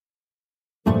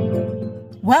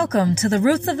Welcome to the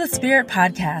Roots of the Spirit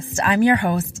podcast. I'm your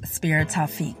host, Spirit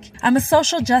Tawfiq. I'm a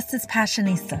social justice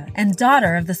passionista and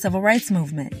daughter of the civil rights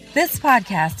movement. This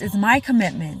podcast is my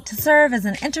commitment to serve as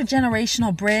an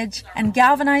intergenerational bridge and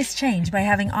galvanize change by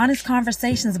having honest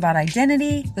conversations about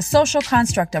identity, the social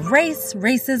construct of race,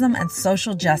 racism, and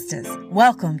social justice.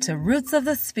 Welcome to Roots of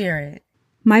the Spirit.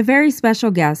 My very special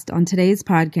guest on today's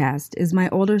podcast is my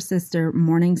older sister,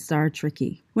 Morningstar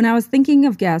Tricky. When I was thinking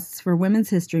of guests for Women's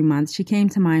History Month, she came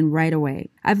to mind right away.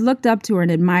 I've looked up to her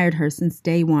and admired her since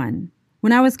day one.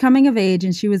 When I was coming of age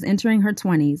and she was entering her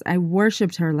 20s, I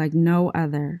worshipped her like no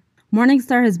other.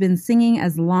 Morningstar has been singing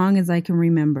as long as I can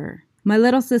remember. My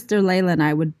little sister Layla and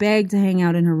I would beg to hang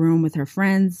out in her room with her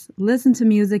friends, listen to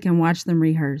music, and watch them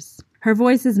rehearse. Her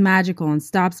voice is magical and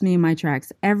stops me in my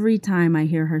tracks every time I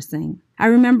hear her sing. I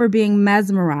remember being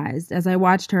mesmerized as I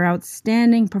watched her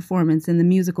outstanding performance in the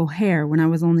musical Hair when I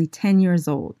was only 10 years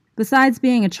old. Besides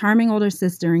being a charming older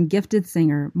sister and gifted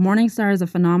singer, Morningstar is a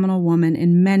phenomenal woman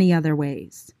in many other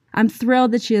ways. I'm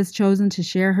thrilled that she has chosen to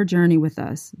share her journey with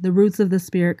us, the Roots of the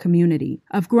Spirit community,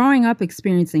 of growing up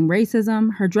experiencing racism,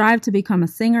 her drive to become a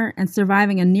singer, and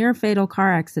surviving a near-fatal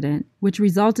car accident, which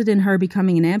resulted in her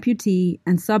becoming an amputee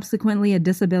and subsequently a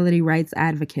disability rights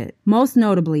advocate. Most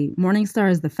notably, Morningstar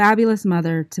is the fabulous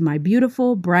mother to my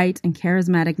beautiful, bright, and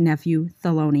charismatic nephew,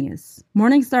 Thelonious.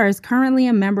 Morningstar is currently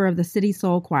a member of the City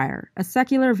Soul Choir, a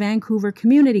secular Vancouver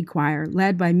community choir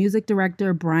led by music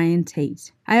director Brian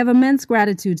Tate. I have immense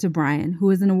gratitude to Brian,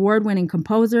 who is an award-winning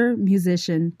composer,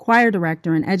 musician, choir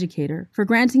director, and educator, for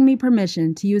granting me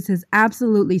permission to use his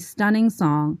absolutely stunning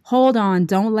song, Hold On,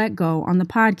 Don't Let Go, on the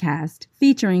podcast,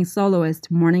 featuring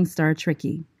soloist Morningstar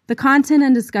Tricky. The content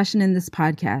and discussion in this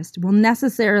podcast will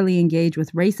necessarily engage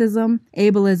with racism,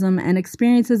 ableism, and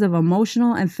experiences of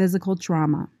emotional and physical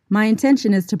trauma. My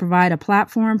intention is to provide a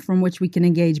platform from which we can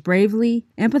engage bravely,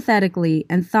 empathetically,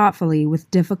 and thoughtfully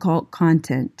with difficult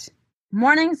content.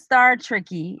 Morningstar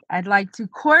Tricky, I'd like to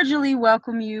cordially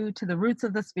welcome you to the Roots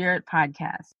of the Spirit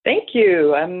podcast. Thank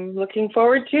you. I'm looking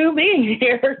forward to being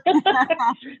here.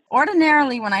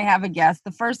 Ordinarily, when I have a guest,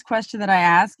 the first question that I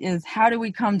ask is, how do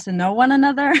we come to know one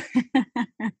another?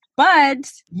 But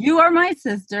you are my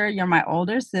sister, you're my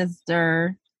older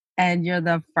sister, and you're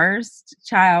the first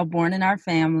child born in our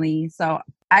family. So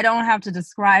I don't have to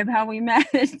describe how we met.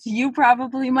 You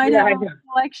probably might have a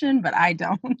recollection, but I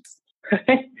don't.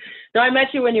 No, I met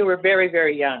you when you were very,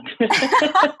 very young. In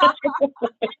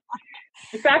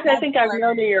fact, I think I've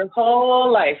known you your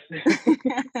whole life.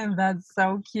 That's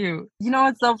so cute. You know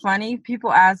what's so funny?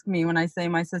 People ask me when I say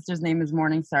my sister's name is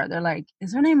Morningstar, they're like,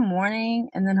 is her name Morning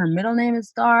and then her middle name is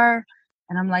Star?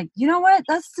 And I'm like, you know what?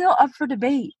 That's still up for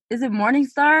debate. Is it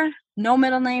Morningstar? No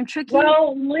middle name, Tricky?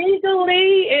 Well,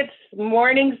 legally, it's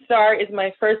Morningstar is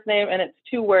my first name, and it's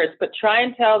 2 words. But try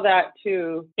and tell that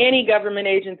to any government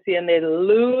agency, and they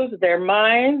lose their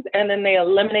minds, and then they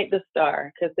eliminate the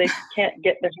star because they can't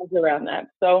get their heads around that.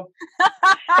 So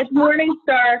it's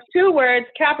Morningstar, 2 words,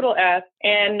 capital S,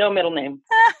 and no middle name.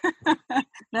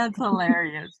 That's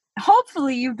hilarious.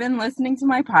 Hopefully you've been listening to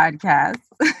my podcast.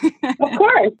 Of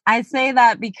course. I say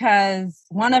that because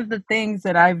one of the things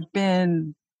that I've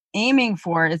been aiming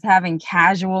for is having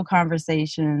casual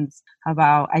conversations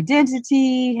about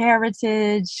identity,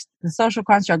 heritage, the social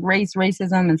construct, race,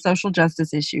 racism, and social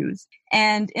justice issues.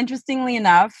 And interestingly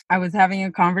enough, I was having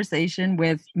a conversation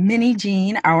with Minnie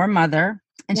Jean, our mother,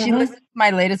 and she listened to my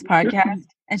latest podcast,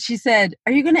 and she said,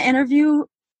 are you going to interview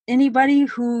anybody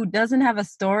who doesn't have a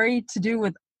story to do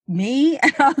with me?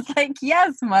 And I was like,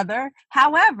 yes, mother.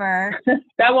 However,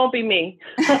 that won't be me.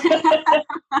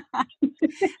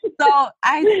 So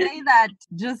I say that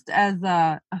just as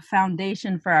a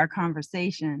foundation for our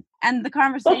conversation. And the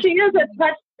conversation... Well, she is a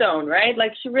touchstone, right?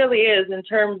 Like she really is in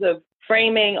terms of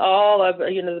framing all of,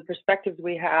 the perspectives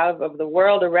we have of the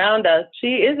world around us.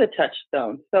 She is a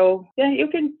touchstone. So yeah, you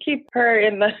can keep her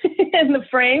in the in the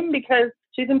frame because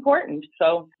she's important.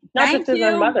 So not just as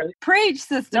our mother. Preach,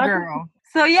 sister girl.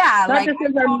 So yeah, not just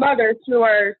as our mother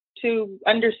to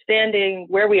understanding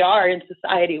where we are in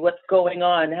society, what's going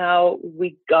on, how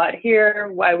we got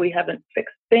here, why we haven't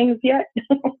fixed things yet.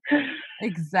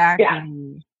 Exactly. Yeah.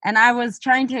 And I was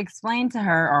trying to explain to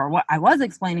her, or what I was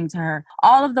explaining to her,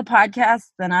 all of the podcasts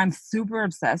that I'm super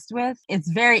obsessed with. It's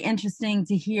very interesting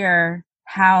to hear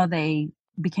how they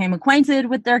became acquainted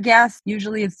with their guests.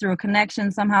 Usually it's through a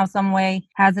connection somehow, some way,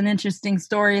 has an interesting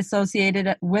story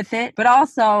associated with it. But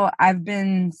also I've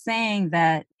been saying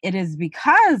that it is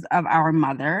because of our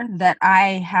mother that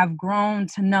I have grown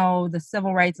to know the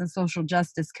civil rights and social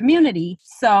justice community.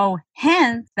 So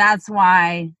hence, that's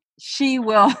why she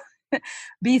will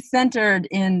be centered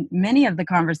in many of the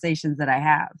conversations that I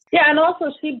have. Yeah, and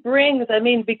also she brings, I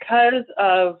mean, because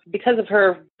of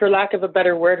her, for lack of a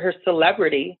better word, her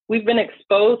celebrity, we've been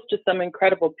exposed to some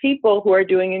incredible people who are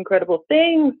doing incredible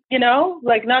things, you know,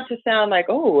 like not to sound like,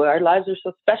 oh, our lives are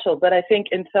so special, but I think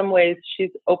in some ways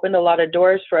she's opened a lot of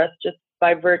doors for us just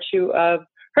by virtue of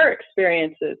her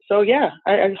experiences. So yeah,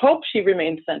 I hope she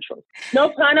remains central.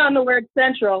 No pun on the word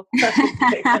central.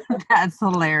 That's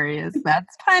hilarious.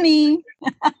 That's funny.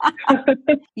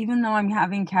 Even though I'm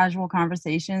having casual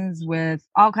conversations with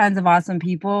all kinds of awesome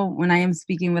people, when I am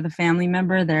speaking with a family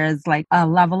member, there's like a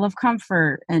level of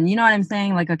comfort and you know what I'm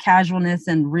saying? Like a casualness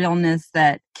and realness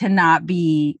that cannot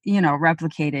be,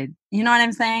 replicated. You know what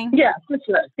I'm saying? Yeah, for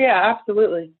sure. Yeah,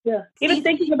 absolutely. Yeah. Even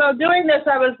thinking about doing this,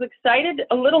 I was excited,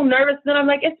 a little nervous. Then I'm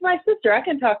like, it's my sister. I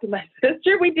can talk to my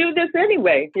sister. We do this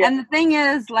anyway. Yeah. And the thing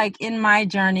is, like in my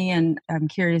journey, and I'm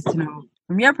curious to know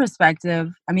from your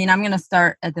perspective, I mean, I'm going to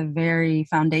start at the very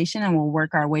foundation and we'll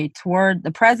work our way toward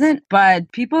the present.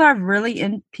 But people are really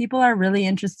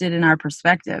interested in our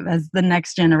perspective as the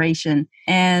next generation.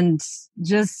 And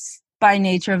just by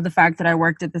nature of the fact that I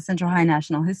worked at the Central High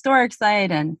National Historic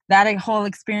Site and that whole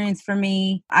experience for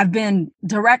me, I've been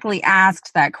directly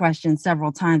asked that question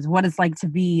several times, what it's like to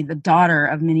be the daughter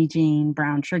of Minnie Jean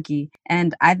Brown Trickey.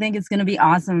 And I think it's going to be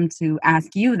awesome to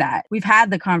ask you that. We've had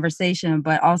the conversation,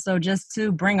 but also just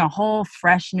to bring a whole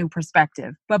fresh new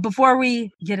perspective. But before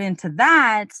we get into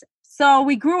that, so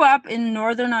we grew up in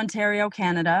Northern Ontario,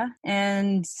 Canada,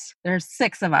 and there's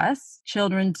 6 of us,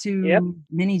 children to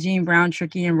Minnie Jean Brown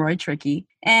Trickey and Roy Trickey.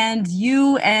 And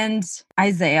you and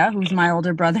Isaiah, who's my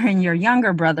older brother, and your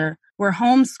younger brother were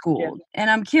homeschooled.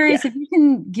 And I'm curious if you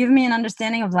can give me an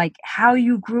understanding of like how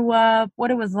you grew up,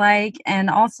 what it was like, and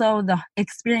also the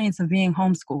experience of being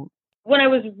homeschooled. When I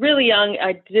was really young,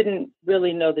 I didn't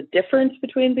really know the difference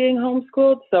between being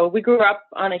homeschooled. So we grew up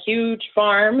on a huge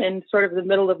farm in sort of the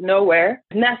middle of nowhere,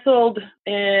 nestled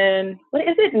in,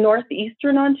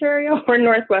 northeastern Ontario or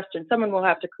northwestern? Someone will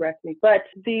have to correct me. But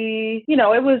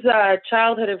it was a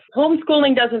childhood of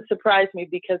homeschooling. Doesn't surprise me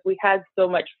because we had so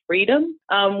much freedom.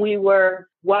 We were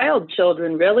wild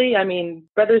children, really. I mean,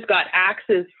 brothers got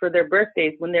axes for their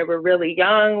birthdays when they were really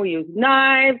young. We used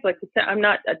knives.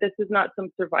 This is not some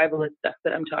survivalist stuff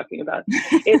that I'm talking about.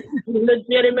 It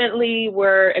legitimately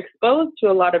were exposed to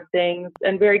a lot of things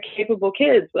and very capable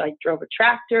kids. I drove a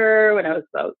tractor when I was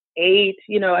about 8.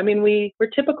 We were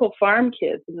typical farm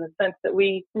kids in the sense that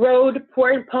we rode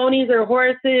ponies or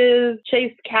horses,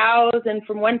 chased cows, and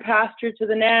from one pasture to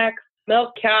the next,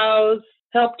 milked cows,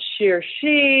 helped shear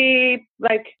sheep.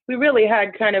 Like we really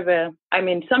had kind of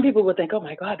some people would think, oh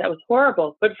my God, that was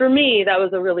horrible. But for me, that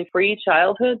was a really free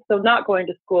childhood. So not going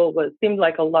to school seemed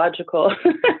like a logical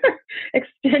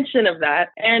extension of that.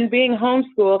 And being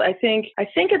homeschooled, I think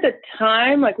at the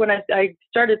time, like when I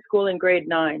started school in grade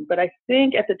 9, but I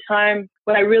think at the time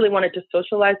when I really wanted to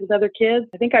socialize with other kids,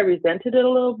 I think I resented it a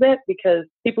little bit because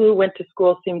people who went to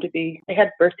school seemed to they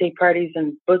had birthday parties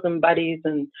and bosom buddies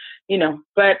and,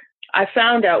 but I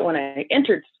found out when I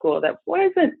entered school that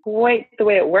wasn't quite the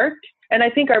way it worked. And I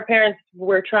think our parents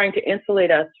were trying to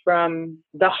insulate us from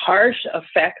the harsh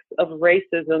effects of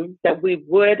racism that we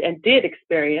would and did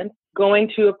experience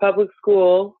going to a public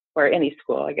school or any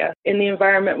school, I guess, in the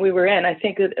environment we were in. I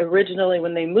think that originally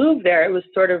when they moved there, it was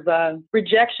sort of a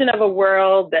rejection of a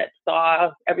world that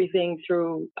saw everything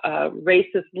through a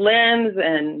racist lens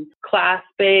and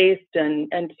class-based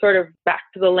and sort of back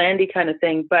to the landy kind of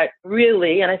thing. But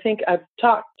really, and I think I've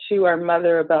talked to our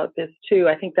mother about this too,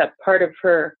 I think that part of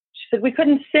her, she said, we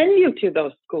couldn't send you to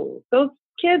those schools. Those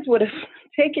kids would have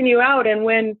taken you out. And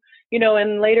when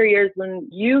in later years, when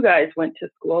you guys went to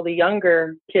school, the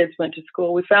younger kids went to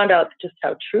school, we found out just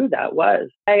how true that was.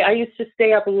 I used to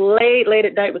stay up late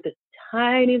at night with this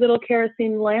tiny little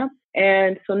kerosene lamp.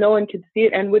 And so no one could see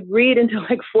it and would read until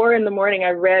like 4 a.m. I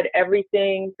read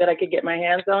everything that I could get my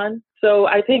hands on. So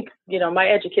I think, my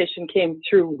education came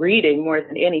through reading more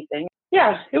than anything.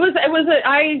 Yeah,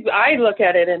 I look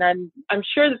at it and I'm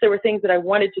sure that there were things that I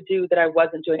wanted to do that I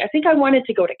wasn't doing. I think I wanted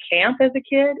to go to camp as a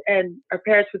kid, and our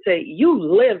parents would say, you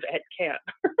live at camp.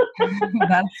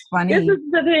 That's funny. This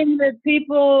is the thing that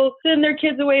people send their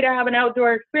kids away to have an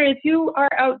outdoor experience. You are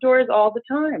outdoors all the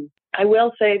time. I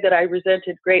will say that I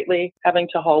resented greatly having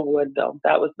to haul wood, though.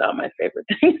 That was not my favorite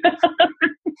thing.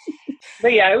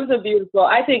 But yeah, it was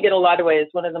I think in a lot of ways,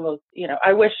 one of the most,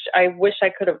 I wish I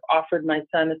could have offered my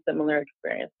son a similar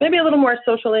experience. Maybe a little more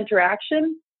social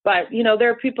interaction, But, there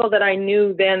are people that I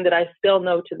knew then that I still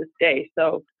know to this day.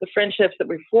 So the friendships that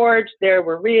we forged there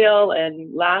were real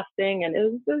and lasting. And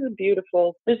it was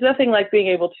beautiful. There's nothing like being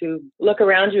able to look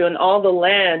around you and all the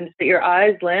land that your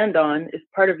eyes land on is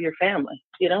part of your family,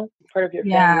 part of your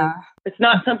family. It's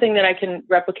not something that I can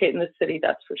replicate in the city,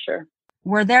 that's for sure.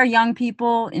 Were there young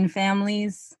people in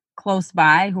families close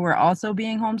by who were also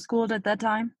being homeschooled at that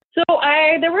time? So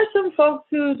there were some folks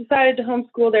who decided to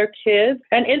homeschool their kids.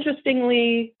 And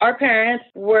interestingly, our parents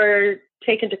were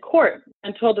taken to court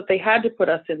and told that they had to put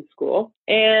us in school.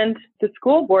 And the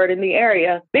school board in the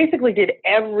area basically did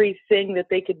everything that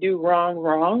they could do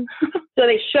wrong. So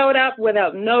they showed up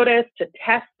without notice to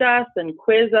test us and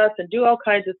quiz us and do all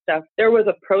kinds of stuff. There was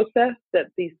a process that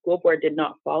the school board did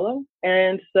not follow.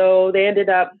 And so we ended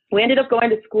up going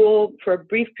to school for a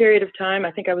brief period of time.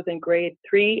 I think I was in grade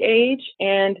 3 age.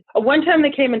 And one time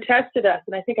they came and tested us,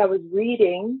 and I think I was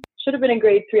reading, should have been in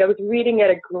grade 3. I was reading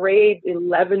at a grade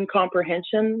 11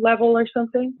 comprehension level or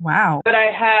something. Wow. But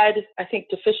I had, I think,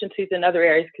 deficiencies in other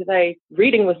areas because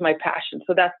reading was my passion.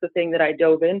 So that's the thing that I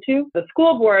dove into. The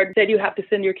school board said you have to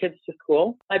send your kids to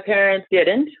school. My parents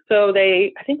didn't. So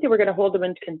I think they were going to hold them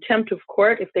in contempt of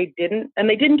court if they didn't. And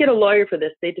they didn't get a lawyer for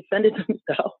this. They defended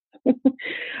themselves.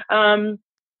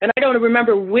 And I don't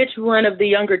remember which one of the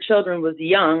younger children was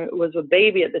young, was a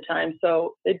baby at the time.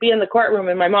 So they'd be in the courtroom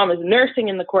and my mom was nursing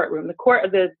in the courtroom. The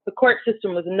court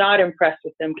system was not impressed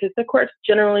with them because the courts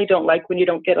generally don't like when you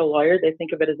don't get a lawyer. They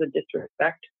think of it as a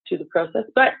disrespect to the process.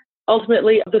 But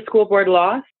ultimately, the school board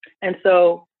lost. And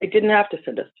so they didn't have to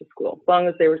send us to school as long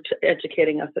as they were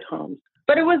educating us at home.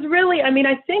 But it was really, I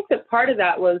think that part of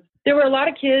that was there were a lot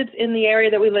of kids in the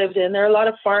area that we lived in. There were a lot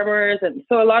of farmers. And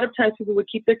so a lot of times people would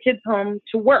keep their kids home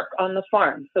to work on the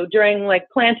farm. So during like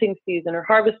planting season or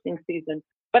harvesting season.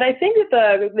 But I think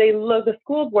that the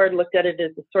school board looked at it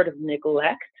as a sort of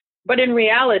neglect. But in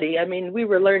reality, we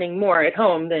were learning more at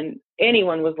home than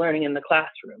anyone was learning in the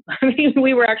classroom.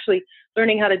 We were actually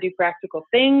learning how to do practical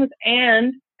things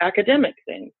and academic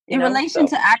things. In relation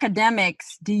to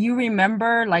academics, do you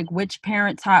remember which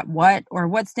parent taught what, or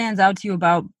what stands out to you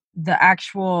about the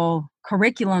actual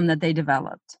curriculum that they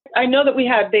developed? I know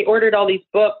that they ordered all these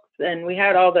books and we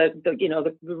had all the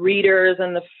readers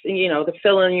and the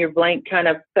fill in your blank kind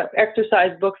of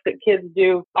exercise books that kids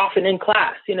do often in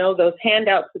class, those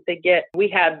handouts that they get. We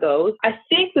had those. I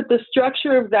think that the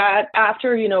structure of that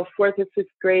after, 4th or 5th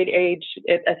grade age,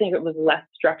 I think it was less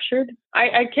structured.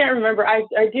 I can't remember. I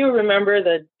do remember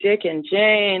the Dick and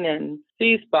Jane and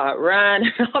C-Spot Run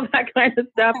and all that kind of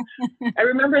stuff. I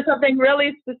remember something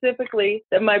really specifically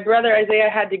that my brother Isaiah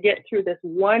had to get through this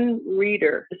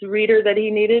reader that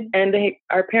he needed. And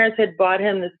our parents had bought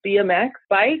him this BMX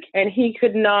bike and he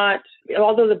could not,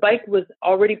 although the bike was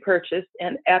already purchased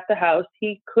and at the house,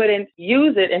 he couldn't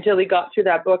use it until he got through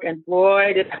that book. And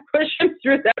boy, did I push him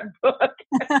through that book.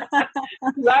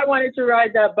 I wanted to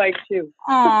ride that bike too.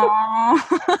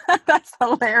 Aww, that's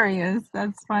hilarious.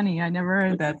 That's funny. I never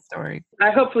heard that story.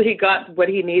 Hopefully he got what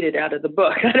he needed out of the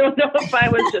book. I don't know if I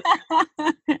was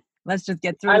just... Let's just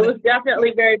get through I was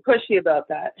definitely very pushy about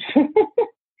that.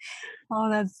 Oh,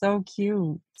 that's so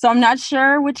cute. So I'm not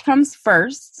sure which comes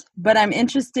first, but I'm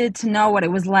interested to know what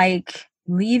it was like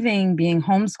leaving being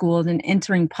homeschooled and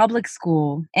entering public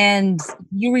school. And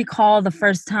you recall the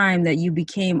first time that you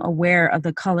became aware of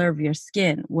the color of your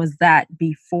skin. Was that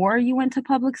before you went to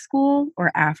public school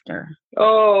or after?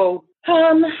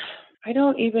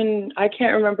 I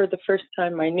can't remember the first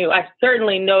time I knew. I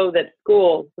certainly know that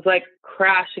school was like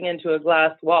crashing into a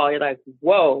glass wall. You're like,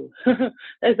 whoa,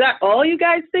 is that all you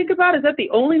guys think about? Is that the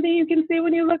only thing you can see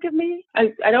when you look at me?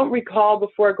 I don't recall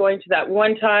before going to that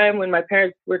one time when my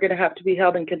parents were going to have to be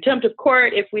held in contempt of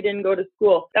court if we didn't go to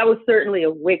school. That was certainly a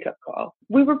wake-up call.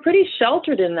 We were pretty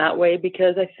sheltered in that way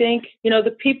because I think,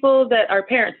 the people that our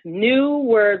parents knew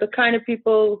were the kind of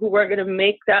people who weren't going to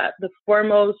make that the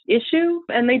foremost issue.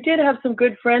 And they did have some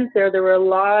good friends there. There were a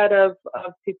lot of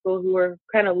people who were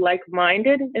kind of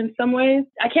like-minded in some ways.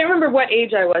 I can't remember what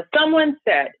age I was. Someone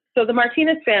said, so the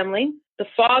Martinez family, the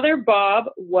father, Bob,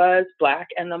 was Black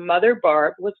and the mother,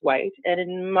 Barb, was white. And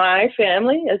in my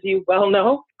family, as you well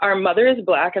know, our mother is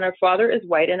Black and our father is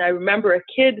white. And I remember a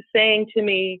kid saying to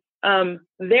me,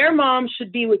 their mom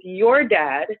should be with your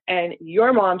dad and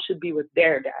your mom should be with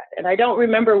their dad. And I don't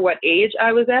remember what age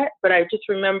I was at, but I just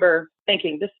remember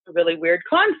thinking this is a really weird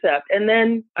concept. And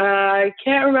then I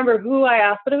can't remember who I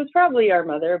asked, but it was probably our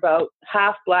mother, about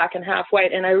half Black and half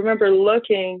white. And I remember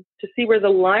looking to see where the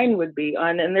line would be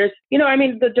on. And there's,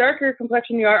 the darker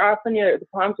complexion you are, often the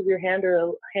palms of your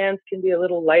hands can be a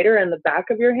little lighter and the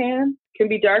back of your hand can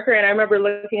be darker. And I remember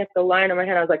looking at the line on my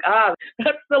hand. I was like,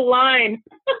 that's the line.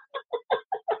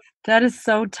 That is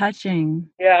so touching.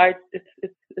 Yeah,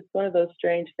 it's one of those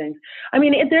strange things. I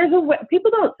mean, there's a way,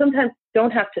 people sometimes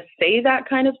don't have to say that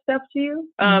kind of stuff to you.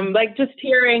 Like just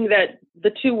hearing that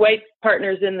the two white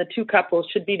partners in the two couples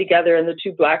should be together and the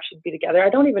two black should be together. I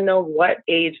don't even know what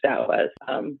age that was.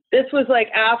 This was like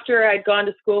after I'd gone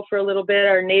to school for a little bit.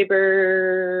 Our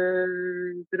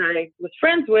neighbor that I was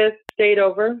friends with stayed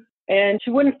over. And she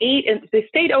wouldn't eat, and they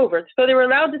stayed over. So they were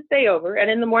allowed to stay over. And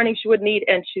in the morning, she wouldn't eat.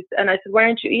 And I said, "Why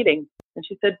aren't you eating?" And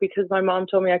she said, "Because my mom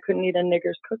told me I couldn't eat a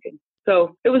nigger's cooking."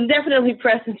 So it was definitely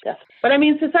present stuff. But I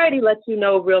mean, society lets you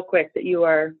know real quick that you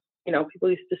are, people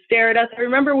used to stare at us. I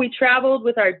remember we traveled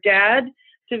with our dad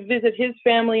to visit his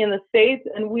family in the States.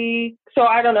 And so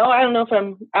I don't know if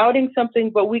I'm outing something,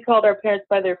 but we called our parents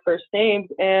by their first names.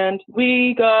 And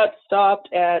we got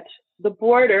stopped at the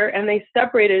border, and they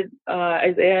separated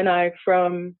Isaiah and I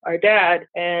from our dad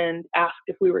and asked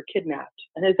if we were kidnapped.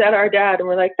 And is that our dad? And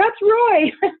we're like, "That's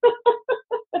Roy."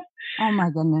 Oh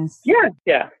my goodness.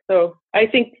 Yeah. So I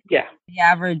think, the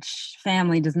average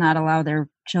family does not allow their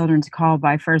children to call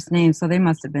by first name, so they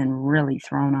must have been really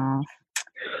thrown off.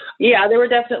 Yeah, they were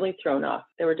definitely thrown off.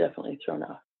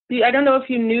 I don't know if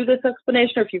you knew this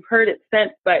explanation or if you've heard it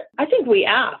since, but I think we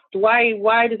asked,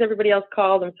 why does everybody else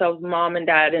call themselves mom and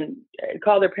dad and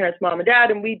call their parents mom and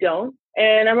dad, and we don't?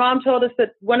 And our mom told us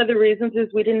that one of the reasons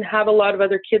is we didn't have a lot of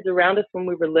other kids around us when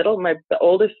we were little.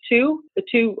 The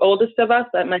two oldest of us,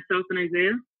 myself and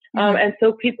Isaiah. And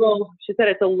so she said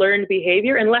it's a learned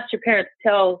behavior unless your parents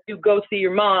tell you go see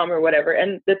your mom or whatever,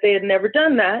 and that they had never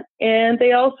done that. And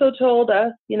they also told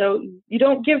us, you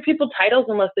don't give people titles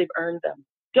unless they've earned them.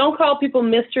 Don't call people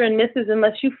Mr. and Mrs.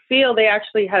 unless you feel they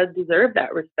actually have deserved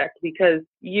that respect, because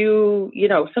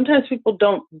sometimes people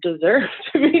don't deserve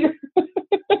to be,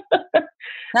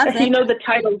 the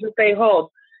titles that they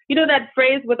hold. That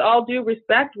phrase, with all due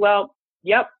respect? Well,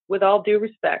 yep, with all due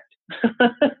respect.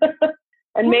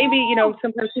 And maybe,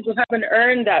 sometimes people haven't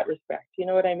earned that respect. You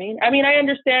know what I mean? I mean, I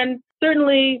understand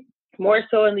certainly more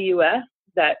so in the U.S.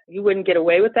 that you wouldn't get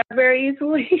away with that very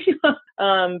easily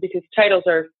because titles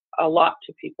are a lot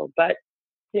to people. But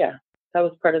yeah, that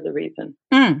was part of the reason.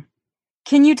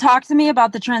 Can you talk to me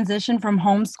about the transition from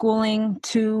homeschooling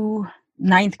to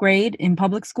ninth grade in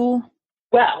public school?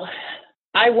 Well,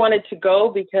 I wanted to go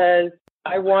because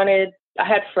I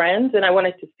had friends and I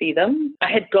wanted to see them. I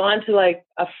had gone to like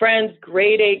a friend's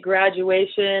grade 8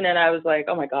 graduation, and I was like,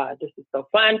 "Oh my God, this is so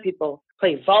fun. People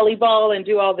play volleyball and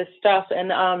do all this stuff."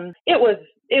 And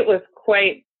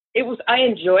I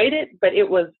enjoyed it, but it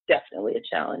was definitely a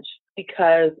challenge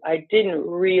because I didn't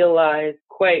realize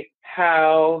quite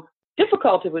how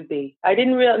difficult it would be.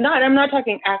 I'm not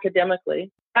talking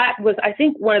academically. That was, I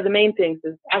think, one of the main things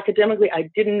is academically, I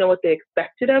didn't know what they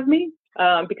expected of me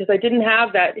because I didn't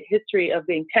have that history of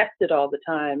being tested all the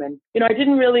time. And, I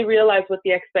didn't really realize what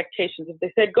the expectations. If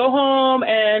they said, "Go home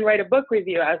and write a book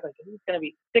review," I was like, "Is this going to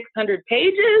be 600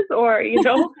 pages?" Or,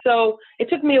 so it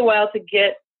took me a while to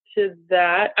get to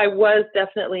that. I was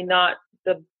definitely not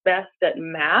the best at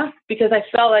math because I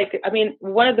felt like,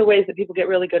 one of the ways that people get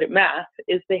really good at math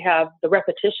is they have the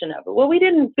repetition of it. Well, we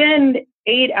didn't spend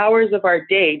 8 hours of our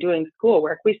day doing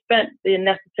schoolwork. We spent the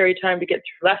necessary time to get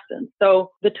through lessons.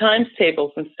 So the times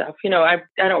tables and stuff, I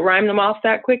don't rhyme them off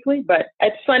that quickly, but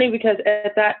it's funny because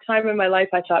at that time in my life,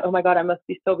 I thought, "Oh my God, I must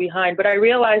be so behind." But I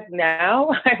realize now,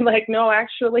 I'm like, no,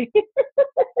 actually,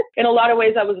 in a lot of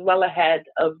ways, I was well ahead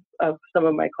of some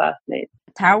of my classmates.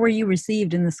 How were you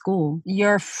received in the school?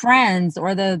 Your friends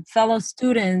or the fellow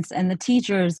students and the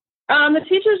teachers? The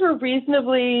teachers were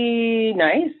reasonably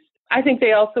nice. I think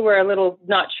they also were a little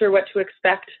not sure what to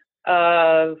expect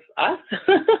of us.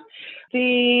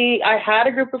 I had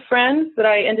a group of friends that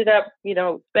I ended up,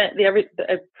 spent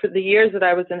for the years that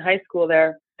I was in high school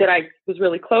there, that I was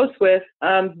really close with.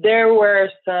 There were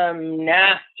some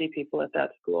nasty people at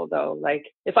that school, though. Like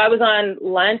if I was on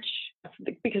lunch,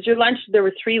 because there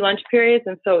were 3 lunch periods.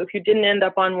 And so if you didn't end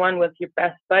up on one with your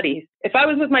best buddies, if I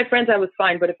was with my friends, I was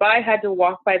fine. But if I had to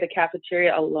walk by the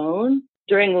cafeteria alone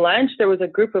during lunch, there was a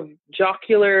group of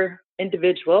jocular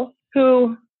individuals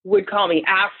who would call me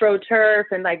AfroTurf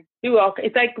and like do all.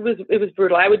 It was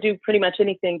brutal. I would do pretty much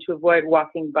anything to avoid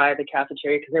walking by the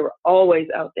cafeteria because they were always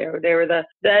out there. They were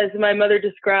as my mother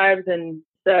describes, and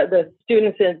the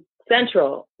students in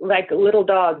Central, like little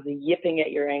dogs yipping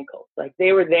at your ankles. Like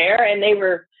they were there, and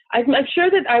I'm sure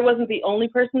that I wasn't the only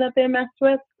person that they messed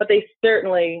with, but they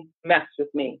certainly messed with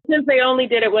me. Since they only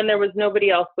did it when there was nobody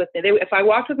else with me. If I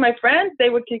walked with my friends, they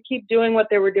would keep doing what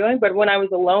they were doing, but when I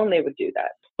was alone, they would do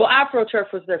that. Well,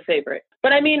 AfroTurf was their favorite.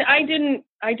 But I didn't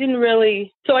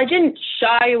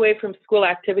shy away from school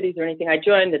activities or anything. I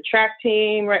joined the track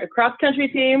team, a cross-country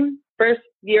team. First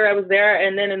year I was there.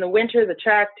 And then in the winter, the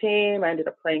track team, I ended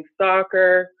up playing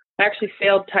soccer. I actually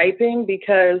failed typing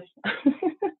because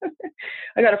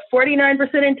I got a 49%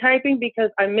 in typing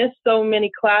because I missed so many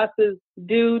classes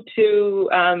due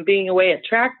to being away at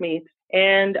track meets.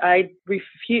 And I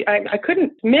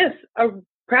couldn't miss a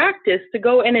practice to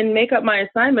go in and make up my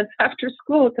assignments after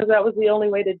school because that was the only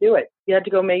way to do it. You had to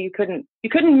go, you couldn't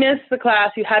miss the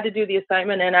class. You had to do the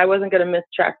assignment, and I wasn't going to miss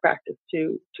track practice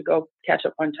to go catch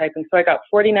up on typing. So I got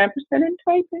 49% in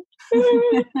typing.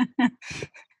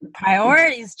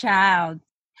 Priorities, child.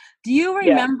 Do you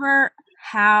remember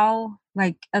how,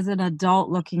 like, as an adult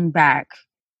looking back,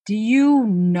 do you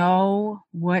know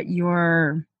what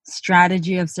your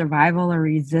strategy of survival or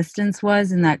resistance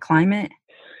was in that climate?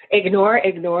 Ignore,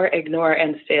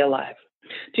 and stay alive.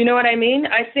 Do you know what I mean?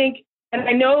 I think, and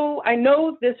I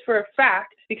know this for a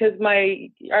fact because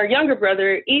our younger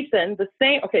brother, Ethan,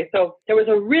 so there was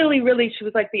she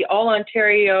was like the all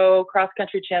Ontario cross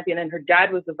country champion, and her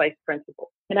dad was the vice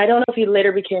principal. And I don't know if he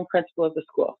later became principal of the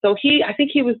school. So I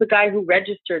think he was the guy who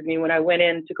registered me when I went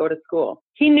in to go to school.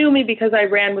 He knew me because I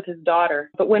ran with his daughter.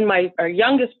 But when our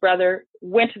youngest brother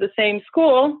went to the same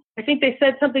school, I think they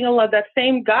said that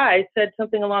same guy said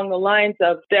something along the lines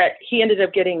of that he ended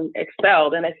up getting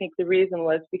expelled. And I think the reason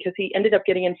was because he ended up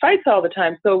getting in fights all the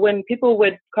time. So when people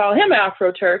would call him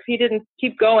AfroTurf, he didn't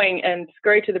keep going and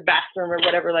scurry to the bathroom or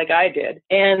whatever like I did.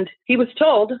 And he was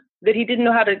told that he didn't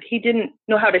know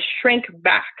how to shrink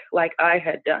back like I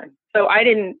had done. So I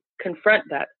didn't confront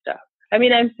that stuff. I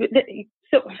mean,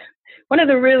 so one of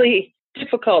the really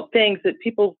difficult things that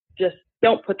people just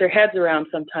don't put their heads around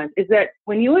sometimes is that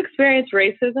when you experience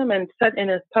racism and set in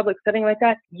a public setting like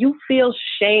that, you feel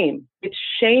shame. It's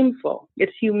shameful.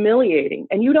 It's humiliating.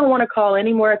 And you don't want to call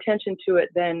any more attention to it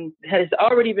than has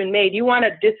already been made. You want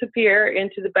to disappear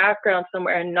into the background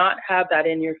somewhere and not have that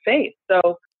in your face.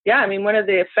 So yeah, I mean, one of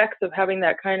the effects of having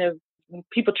that kind of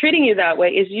people treating you that way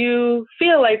is you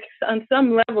feel like on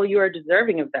some level you are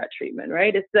deserving of that treatment,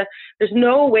 right? There's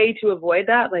no way to avoid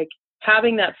that, like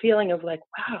having that feeling of like,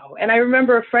 wow. And I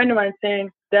remember a friend of mine saying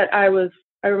that I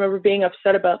remember being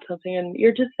upset about something and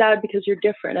you're just sad because you're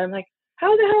different. And I'm like,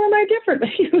 how the hell am I different?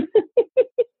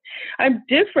 I'm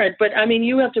different, but I mean,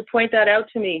 you have to point that out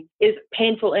to me is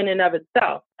painful in and of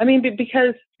itself. I mean,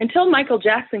 because until Michael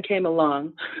Jackson came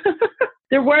along,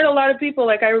 there weren't a lot of people.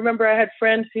 Like I remember I had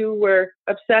friends who were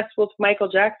obsessed with Michael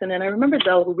Jackson, and I remember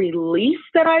the relief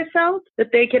that I felt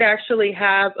that they could actually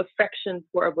have affection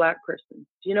for a Black person.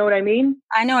 Do you know what I mean?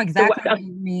 I know exactly what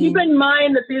you mean. Keep in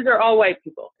mind that these are all white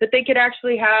people, that they could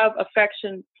actually have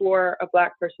affection for a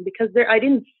Black person because I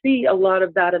didn't see a lot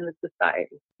of that in the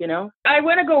society, you know? I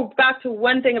want to go back to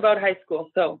one thing about high school.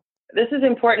 So this is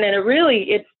important, and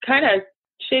it kind of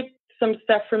shaped some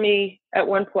stuff for me at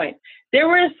one point. There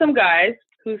were some guys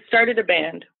who started a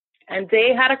band, and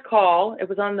they had a call. It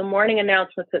was on the morning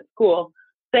announcements at school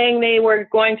saying they were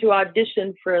going to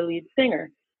audition for a lead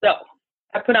singer. So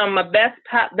I put on my best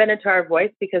Pat Benatar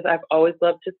voice because I've always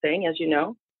loved to sing, as you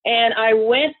know. And I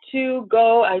went to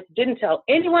go. I didn't tell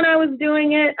anyone I was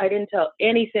doing it. I didn't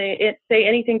say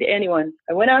anything to anyone.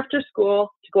 I went after school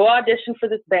to go audition for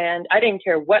this band. I didn't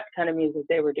care what kind of music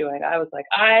they were doing. I was like,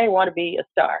 I want to be a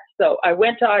star. So I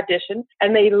went to audition,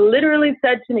 and they literally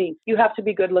said to me, you have to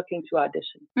be good looking to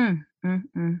audition.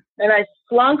 And I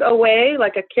slunk away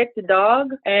like a kicked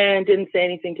dog and didn't say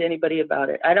anything to anybody about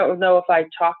it. I don't know if I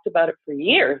talked about it for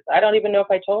years. I don't even know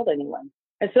if I told anyone.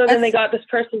 And so then they got this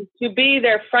person to be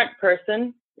their front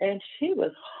person, and she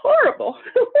was horrible.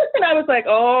 And I was like,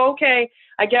 oh, okay,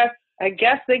 I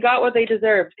guess they got what they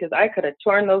deserved because I could have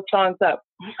torn those songs up.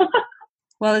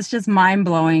 Well, it's just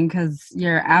mind-blowing because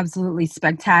you're absolutely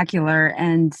spectacular.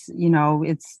 And, you know,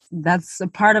 that's a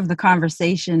part of the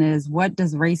conversation is what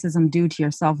does racism do to your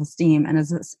self-esteem? And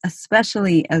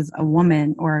especially as a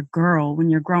woman or a girl when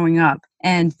you're growing up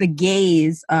and the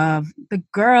gaze of the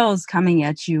girls coming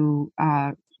at you,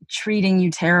 treating you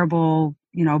terrible,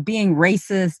 you know, being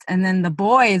racist, and then the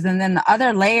boys. And then the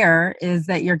other layer is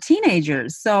that you're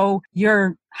teenagers. So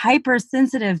you're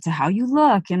hypersensitive to how you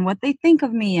look and what they think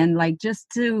of me. And like, just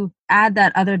to add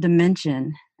that other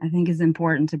dimension, I think is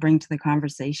important to bring to the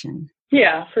conversation.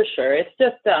 Yeah, for sure. It's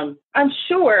just, I'm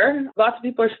sure lots of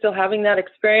people are still having that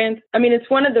experience. I mean, it's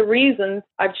one of the reasons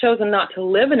I've chosen not to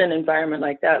live in an environment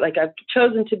like that. Like I've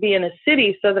chosen to be in a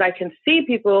city so that I can see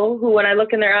people who, when I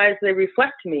look in their eyes, they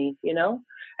reflect me, you know,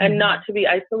 and not to be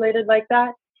isolated like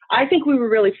that. I think we were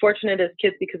really fortunate as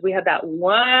kids because we had that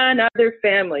one other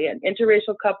family, an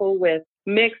interracial couple with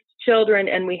mixed children,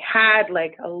 and we had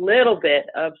like a little bit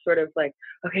of sort of like,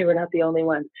 okay, we're not the only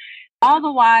ones. all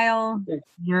the while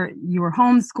you were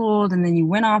homeschooled, and then you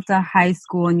went off to high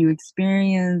school and you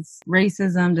experienced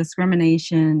racism,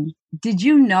 discrimination. Did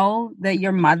you know that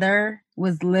your mother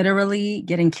was literally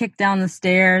getting kicked down the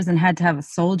stairs and had to have a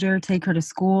soldier take her to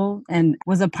school and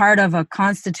was a part of a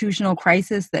constitutional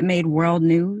crisis that made world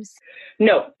news?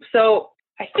 No. So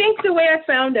I think the way I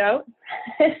found out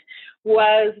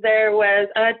was there was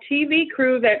a TV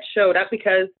crew that showed up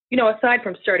because, you know, aside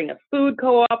from starting a food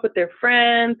co-op with their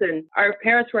friends, and our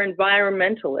parents were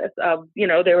environmentalists, you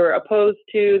know, they were opposed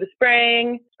to the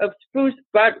spraying of spruce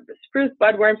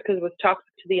budworms because it was toxic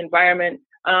to the environment.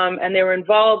 And they were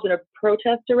involved in a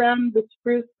protest around the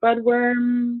spruce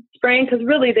budworm spraying because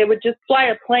really they would just fly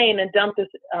a plane and dump this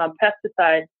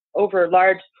pesticide over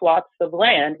large swaths of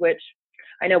land, which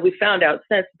I know we found out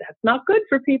since that's not good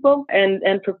for people and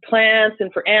for plants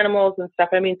and for animals and stuff.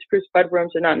 I mean, spruce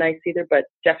budworms are not nice either, but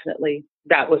definitely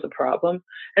that was a problem.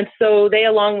 And so they,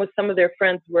 along with some of their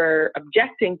friends, were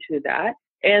objecting to that.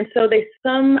 And so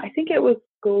I think it was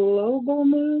Global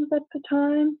News at the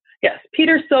time. Yes,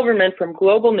 Peter Silverman from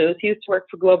Global News. He used to work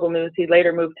for Global News. He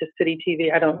later moved to City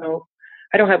TV. I don't know.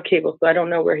 I don't have cable, so I don't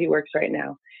know where he works right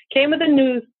now. Came with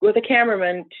a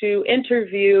cameraman to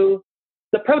interview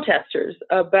the protesters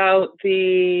about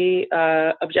the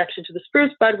objection to the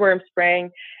spruce budworm spraying,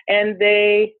 and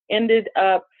they ended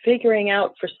up figuring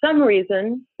out, for some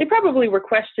reason, they probably were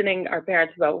questioning our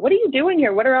parents about, what are you doing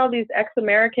here? What are all these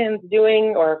ex-Americans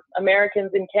doing, or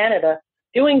Americans in Canada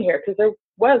doing here? Because there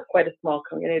was quite a small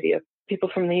community of people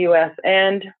from the U.S.,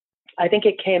 and I think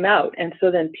it came out. And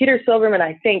so then Peter Silverman,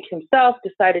 I think himself,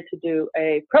 decided to do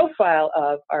a profile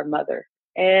of our mother.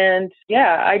 And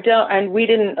yeah,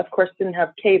 we of course, didn't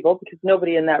have cable because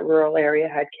nobody in that rural area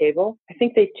had cable. I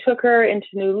think they took her into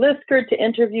New Liskeard to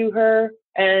interview her.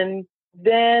 And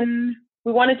then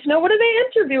we wanted to know, what are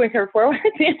they interviewing her for?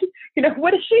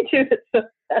 What does she do that's so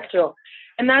special?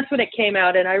 And that's when it came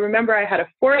out. And I remember I had a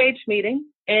 4-H meeting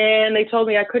and they told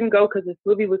me I couldn't go because this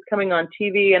movie was coming on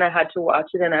TV and I had to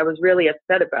watch it. And I was really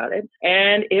upset about it.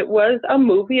 And it was a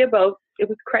movie it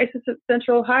was Crisis at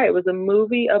Central High. It was a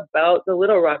movie about the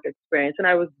Little Rock experience. And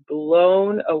I was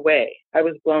blown away.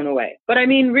 But I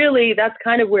mean, really, that's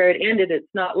kind of where it ended. It's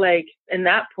not like in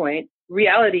that point,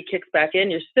 reality kicks back in.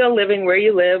 You're still living where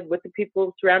you live with the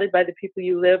people, surrounded by the people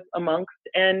you live amongst.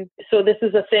 And so this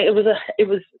is a thing. It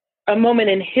was a moment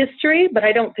in history, but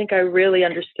I don't think I really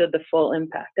understood the full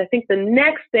impact. I think the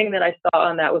next thing that I saw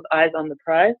on that was Eyes on the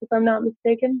Prize, if I'm not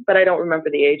mistaken, but I don't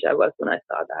remember the age I was when I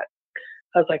saw that.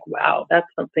 I was like, wow, that's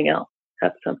something else.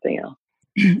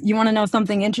 You want to know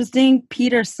something interesting?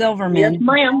 Peter Silverman, yes,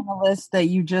 the analyst that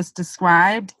you just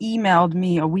described, emailed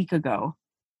me a week ago.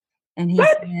 And he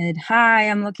said, hi,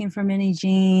 I'm looking for Minnie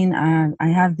Jean. I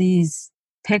have these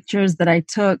pictures that I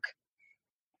took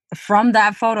from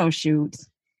that photo shoot.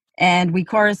 And we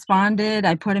corresponded.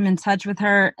 I put him in touch with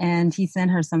her, and he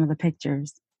sent her some of the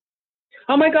pictures.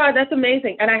 Oh, my God, that's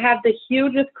amazing. And I have the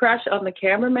hugest crush on the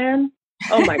cameraman.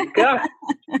 Oh, my God.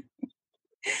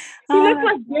 He looked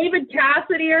like David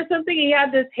Cassidy or something. He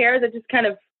had this hair that just kind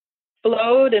of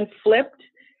flowed and flipped,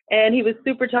 and he was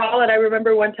super tall. And I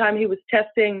remember one time he was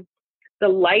testing the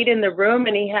light in the room,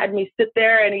 and he had me sit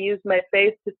there, and he used my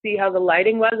face to see how the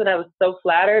lighting was, and I was so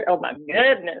flattered. Oh, my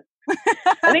goodness.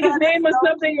 I think his name was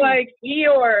something like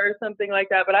Eeyore or something like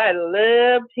that, but I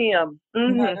loved him.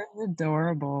 Mm-hmm. That is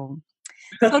adorable.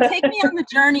 So take me on the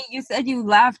journey. You said you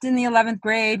left in the 11th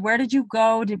grade. Where did you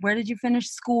go? Where did you finish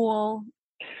school?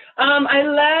 I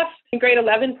left in grade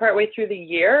 11 partway through the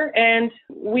year, and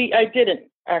I didn't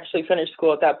actually finish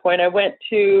school at that point. I went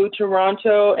to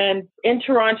Toronto, and in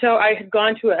Toronto, I had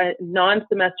gone to a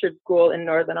non-semestered school in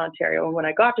Northern Ontario. And when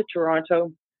I got to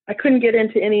Toronto, I couldn't get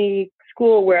into any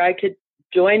school where I could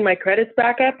join my credits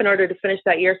back up in order to finish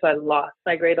that year. So I lost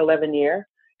my grade 11 year.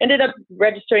 Ended up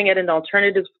registering at an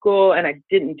alternative school, and I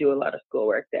didn't do a lot of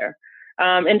schoolwork there.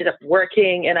 Ended up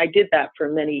working, and I did that for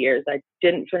many years. I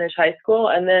didn't finish high school,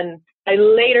 and then I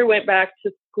later went back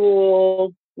to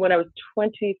school when I was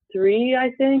 23,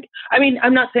 I think. I mean,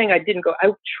 I'm not saying I didn't go.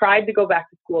 I tried to go back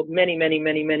to school many, many,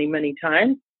 many, many, many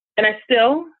times, and I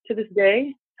still, to this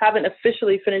day, haven't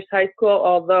officially finished high school,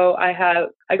 although I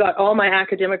got all my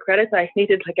academic credits. I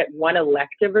needed like at one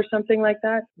elective or something like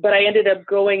that. But I ended up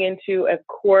going into a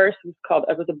course, it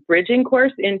was a bridging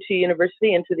course into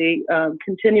university, into the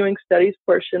continuing studies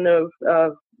portion of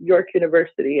York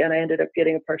University. And I ended up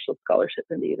getting a partial scholarship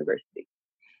in the university.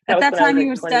 At that time you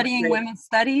were studying women's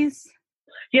studies?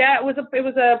 Yeah, it was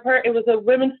a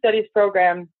women's studies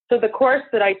program. So the course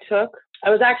that I took,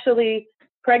 I was actually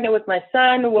pregnant with my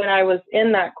son when I was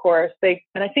in that course.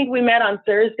 And I think we met on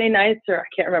Thursday nights, or I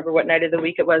can't remember what night of the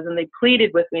week it was, and they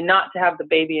pleaded with me not to have the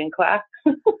baby in class.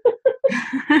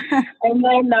 And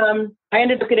then I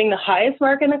ended up getting the highest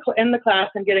mark in the class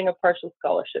and getting a partial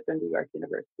scholarship in New York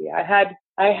University. I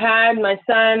had my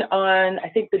son on, I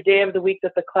think, the day of the week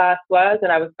that the class was,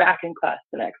 and I was back in class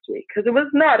the next week because it was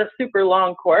not a super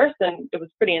long course and it was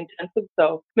pretty intensive.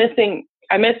 So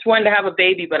I missed one to have a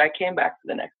baby, but I came back for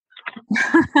the next.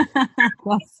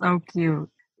 That's so cute.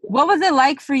 What was it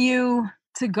like for you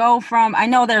to go from, I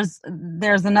know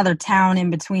there's another town in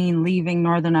between leaving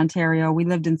Northern Ontario. We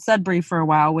lived in Sudbury for a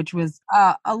while, which was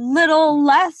a little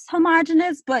less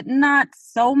homogenous, but not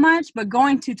so much. But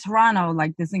going to Toronto,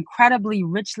 like this incredibly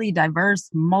richly diverse,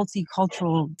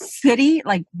 multicultural city,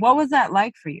 like what was that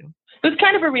like for you? It was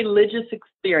kind of a religious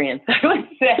experience, I would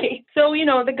say. So,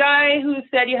 the guy who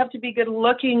said you have to be good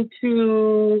looking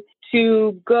to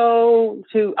go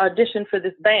to audition for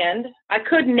this band, I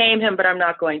could name him, but I'm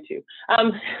not going to.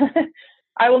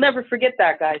 I will never forget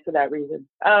that guy for that reason.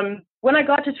 When I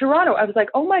got to Toronto, I was like,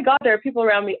 oh my God, there are people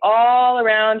around me all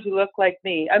around who look like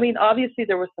me. I mean, obviously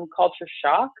there was some culture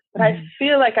shock, but I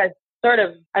feel like I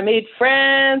made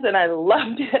friends and I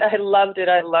loved it. I loved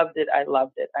it.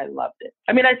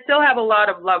 I mean, I still have a lot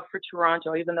of love for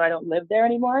Toronto, even though I don't live there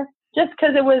anymore, just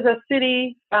because it was a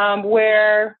city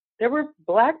where there were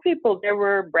Black people, there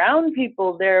were brown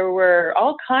people, there were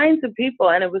all kinds of people.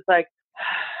 And it was like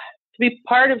to be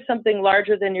part of something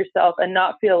larger than yourself and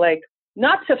not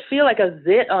to feel like a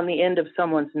zit on the end of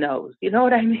someone's nose. You know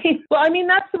what I mean? Well, I mean,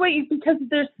 that's the way because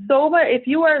there's so much, if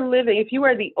you are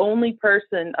the only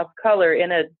person of color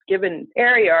in a given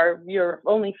area or your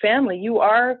only family, you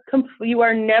are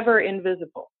never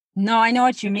invisible. No, I know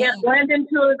what you mean. You can't blend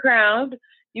into a crowd.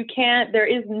 You can't, there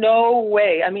is no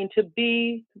way. I mean,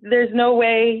 there's no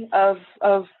way of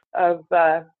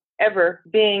ever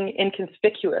being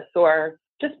inconspicuous or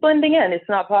just blending in. It's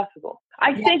not possible.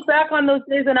 I think back on those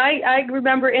days and I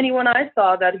remember anyone I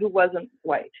saw who wasn't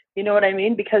white. You know what I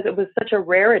mean? Because it was such a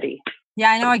rarity.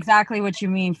 Yeah, I know exactly what you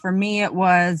mean. For me, it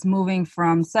was moving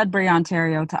from Sudbury,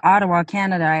 Ontario to Ottawa,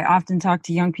 Canada. I often talk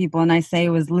to young people and I say it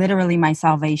was literally my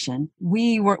salvation.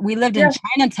 We lived in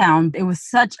Chinatown. It was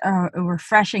such a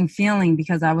refreshing feeling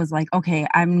because I was like, okay,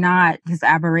 I'm not this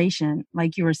aberration.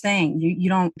 Like you were saying,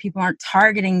 people aren't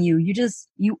targeting you. You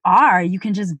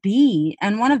can just be.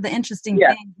 And one of the interesting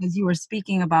things is you were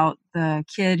speaking about the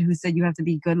kid who said you have to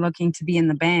be good looking to be in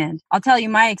the band. I'll tell you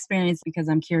my experience because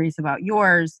I'm curious about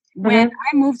yours. When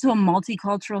I moved to a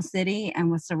multicultural city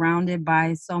and was surrounded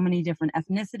by so many different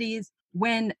ethnicities,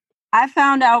 when I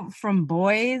found out from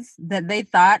boys that they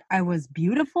thought I was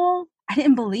beautiful, I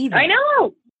didn't believe it. I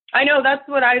know.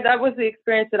 That was the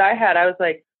experience that I had. I was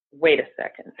like, wait a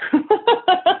second.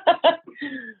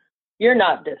 You're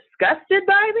not disgusted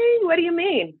by me? What do you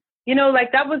mean?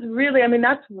 That was really, I mean,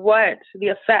 that's what the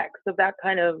effects of that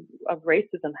kind of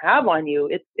racism have on you.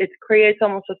 It creates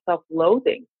almost a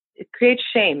self-loathing. It creates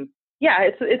shame. Yeah,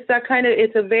 it's that kind of,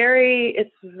 it's very,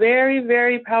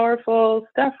 very powerful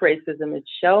stuff, racism. It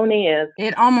surely is.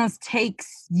 It almost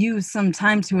takes you some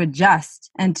time to adjust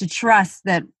and to trust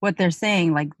that what they're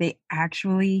saying, like they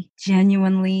actually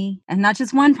genuinely, and not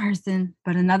just one person,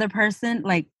 but another person,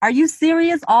 like, are you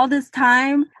serious all this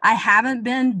time? I haven't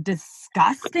been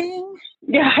disgusting?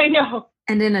 Yeah, I know.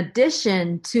 And in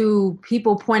addition to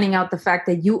people pointing out the fact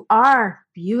that you are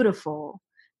beautiful,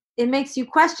 it makes you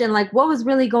question, like, what was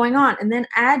really going on? And then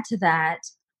add to that,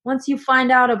 once you find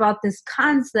out about this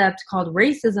concept called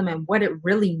racism and what it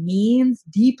really means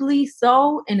deeply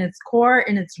so in its core,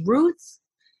 in its roots,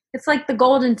 it's like the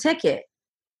golden ticket.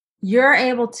 You're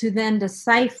able to then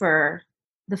decipher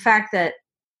the fact that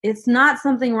it's not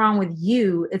something wrong with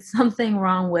you, it's something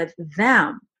wrong with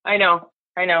them. I know.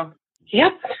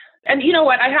 Yep. And you know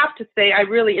what? I have to say,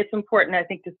 it's important, I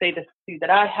think, to say this too, that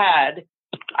I had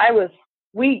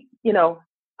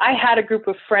a group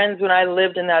of friends when I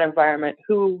lived in that environment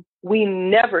who we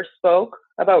never spoke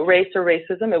about race or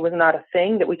racism. It was not a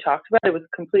thing that we talked about. It was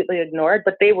completely ignored,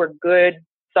 but they were good,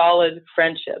 solid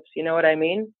friendships. You know what I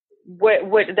mean? What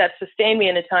that sustained me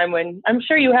in a time when I'm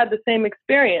sure you had the same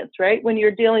experience, right? When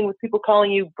you're dealing with people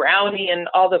calling you brownie and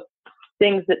all the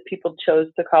things that people chose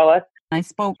to call us. I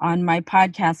spoke on my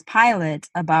podcast Pilot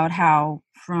about how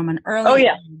from an early age,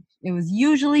 it was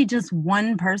usually just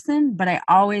one person, but I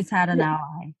always had an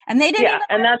ally. And they didn't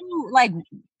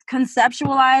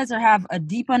conceptualize or have a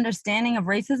deep understanding of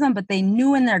racism, but they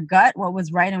knew in their gut what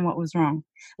was right and what was wrong.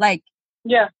 Like,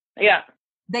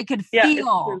 they could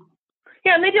feel.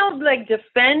 Yeah, and they don't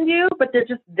defend you, but they're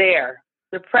just there.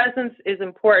 The presence is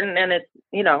important, and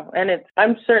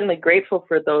I'm certainly grateful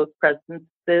for those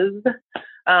presences,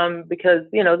 because,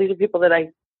 these are people that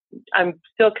I'm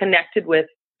still connected with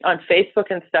on Facebook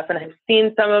and stuff, and I've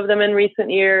seen some of them in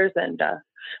recent years. And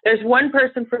there's one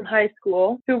person from high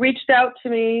school who reached out to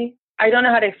me. I don't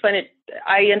know how to explain it.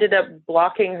 I ended up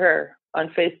blocking her on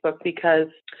Facebook because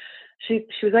she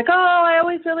was like, "Oh, I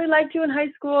always really liked you in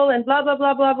high school," and blah blah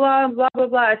blah blah blah and blah blah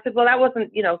blah. I said, "Well, that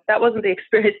wasn't the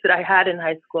experience that I had in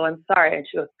high school. I'm sorry." And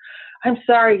she goes, "I'm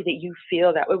sorry that you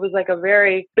feel that." It was like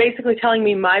basically telling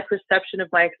me my perception of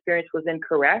my experience was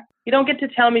incorrect. You don't get to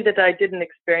tell me that I didn't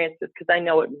experience this, because I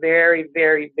know it very,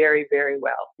 very, very, very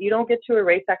well. You don't get to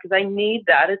erase that, because I need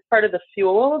that. It's part of the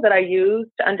fuel that I use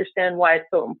to understand why it's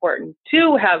so important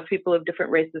to have people of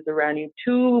different races around you,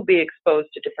 to be exposed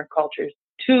to different cultures,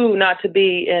 to not to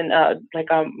be in a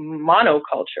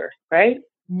monoculture, right?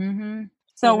 Mm-hmm.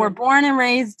 So we're born and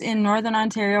raised in Northern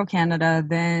Ontario, Canada.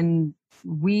 Then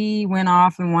we went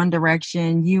off in one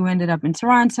direction. You ended up in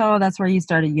Toronto. That's where you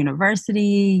started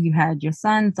university. You had your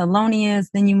son, Thelonious.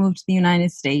 Then you moved to the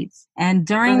United States. And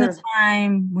during the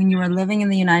time when you were living in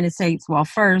the United States,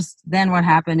 then what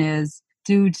happened is,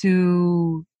 due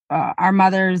to our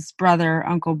mother's brother,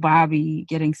 Uncle Bobby,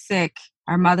 getting sick,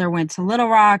 our mother went to Little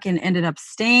Rock and ended up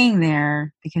staying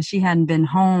there because she hadn't been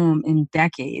home in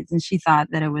decades. And she thought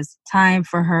that it was time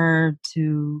for her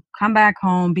to come back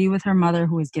home, be with her mother,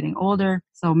 who was getting older.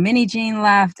 So Minnie Jean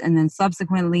left, and then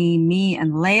subsequently me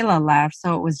and Layla left.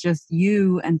 So it was just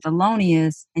you and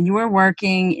Thelonious, and you were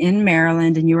working in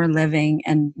Maryland, and you were living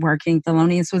and working.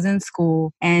 Thelonious was in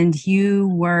school, and you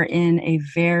were in a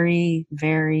very,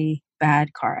 very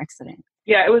bad car accident.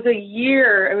 Yeah, it was a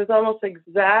year. It was almost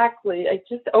exactly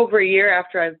just over a year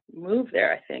after I moved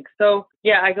there, I think. So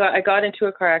yeah, I got into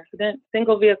a car accident,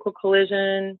 single vehicle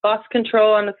collision, lost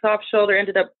control on the soft shoulder,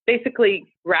 ended up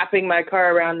basically wrapping my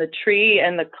car around the tree,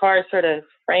 and the car sort of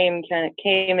frame kind of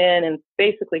came in and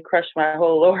basically crushed my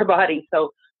whole lower body.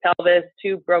 So pelvis,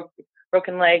 two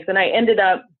broken legs, and I ended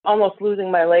up almost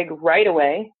losing my leg right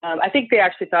away. I think they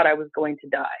actually thought I was going to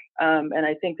die. And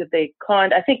I think that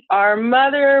I think our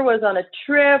mother was on a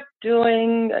trip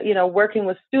doing, working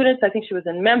with students. I think she was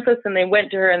in Memphis, and they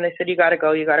went to her and they said, you got to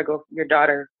go. Your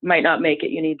daughter might not make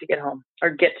it. You need to get home or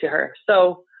get to her.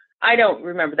 So I don't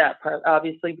remember that part,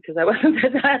 obviously, because I wasn't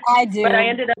at that. I do. But I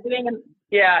ended up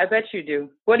yeah, I bet you do.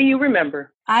 What do you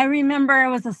remember? I remember it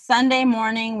was a Sunday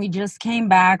morning. We just came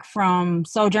back from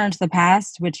Sojourn to the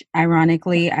Past, which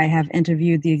ironically, I have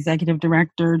interviewed the executive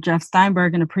director, Jeff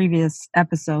Steinberg, in a previous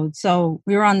episode. So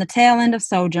we were on the tail end of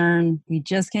Sojourn. We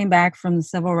just came back from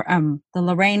the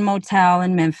Lorraine Motel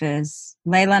in Memphis.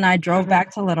 Layla and I drove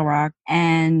back to Little Rock,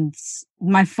 and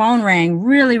my phone rang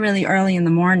really, really early in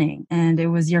the morning, and it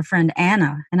was your friend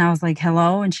Anna. And I was like,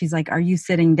 hello? And she's like, are you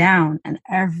sitting down? And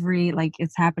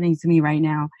it's happening to me right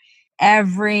now. I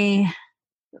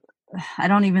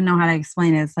don't even know how to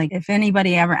explain it. It's like, if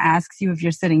anybody ever asks you if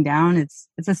you're sitting down, it's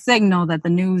a signal that the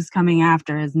news coming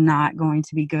after is not going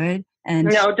to be good. And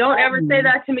no, don't ever say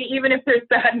that to me, even if there's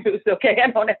bad news, okay? I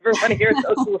don't ever want to hear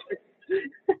those words.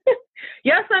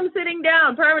 Yes, I'm sitting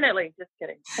down permanently. Just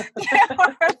kidding.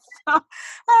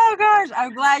 Oh gosh,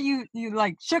 I'm glad you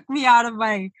like shook me out of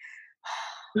my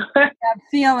that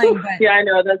feeling. But yeah, I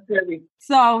know, that's heavy.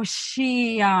 So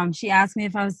she asked me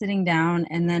if I was sitting down,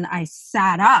 and then I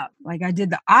sat up. Like, I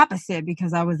did the opposite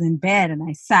because I was in bed, and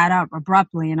I sat up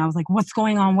abruptly, and I was like, what's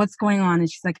going on? What's going on?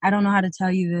 And she's like, I don't know how to tell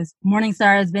you this.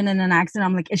 Morningstar has been in an accident.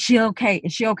 I'm like, is she okay?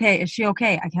 Is she okay? Is she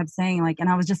okay? I kept saying, like, and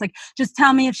I was just like, just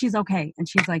tell me if she's okay. And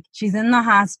she's like, she's in the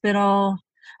hospital.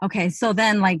 Okay, so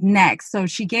then like next, so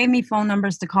she gave me phone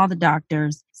numbers to call the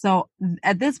doctors. So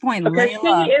at this point, okay,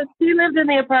 Layla, she lived in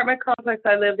the apartment complex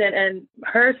I lived in, and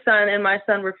her son and my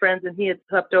son were friends, and he had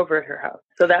slept over at her house.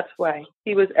 So that's why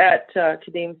he was at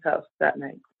Kadim's house that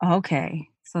night. Okay.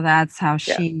 So that's how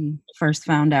she first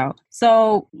found out.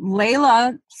 So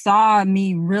Layla saw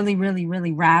me really, really,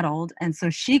 really rattled. And so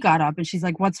she got up and she's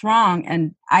like, what's wrong?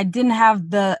 And I didn't have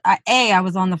I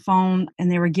was on the phone and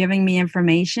they were giving me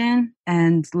information.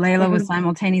 And Layla was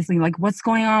simultaneously like, what's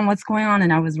going on? What's going on?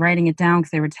 And I was writing it down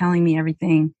because they were telling me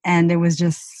everything. And it was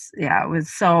just,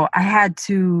 so I had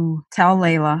to tell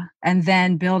Layla and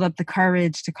then build up the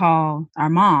courage to call our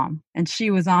mom. And she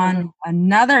was on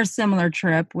another similar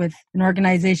trip with an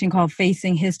organization called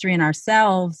Facing History and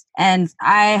Ourselves. And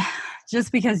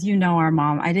just because you know our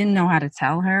mom, I didn't know how to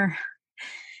tell her.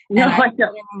 No, and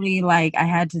I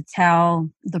had to tell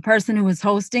the person who was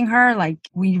hosting her, like,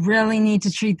 we really need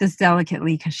to treat this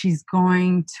delicately because she's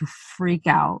going to freak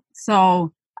out.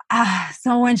 So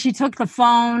when she took the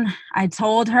phone, I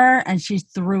told her and she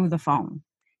threw the phone.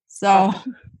 So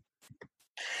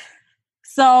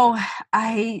So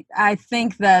I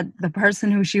think that the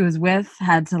person who she was with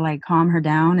had to like calm her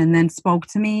down and then spoke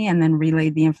to me and then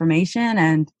relayed the information.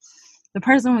 And the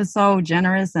person was so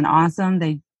generous and awesome.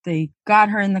 They got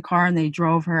her in the car and they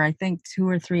drove her, I think, 2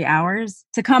 or 3 hours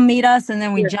to come meet us. And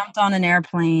then we jumped on an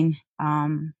airplane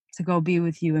to go be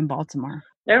with you in Baltimore.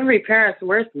 Every parent's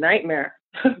worst nightmare.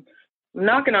 I'm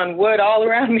knocking on wood all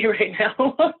around me right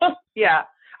now. Yeah.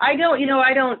 I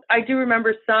do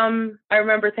remember I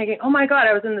remember thinking, oh my God,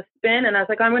 I was in the spin and I was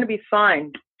like, I'm going to be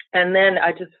fine. And then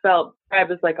I just felt I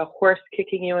was like a horse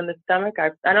kicking you in the stomach. I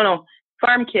don't know.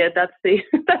 Farm kid, that's the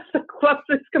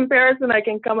closest comparison I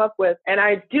can come up with. And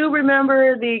I do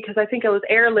remember because I think I was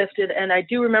airlifted, and I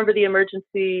do remember the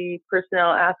emergency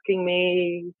personnel asking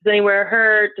me, does anywhere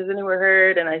hurt?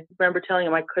 And I remember telling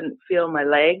them I couldn't feel my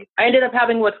leg. I ended up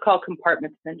having what's called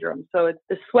compartment syndrome. So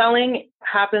the swelling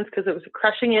happens because it was a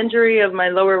crushing injury of my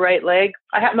lower right leg.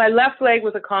 My left leg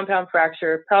was a compound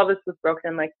fracture. Pelvis was broken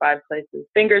in like 5 places.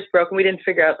 Fingers broken. We didn't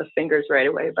figure out the fingers right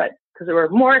away, but because there were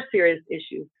more serious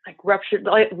issues, like ruptured,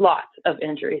 lots of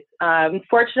injuries.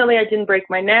 Unfortunately, I didn't break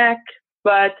my neck,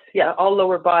 but yeah, all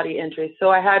lower body injuries. So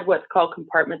I had what's called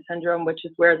compartment syndrome, which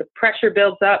is where the pressure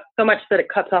builds up so much that it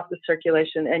cuts off the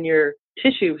circulation and your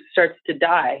tissue starts to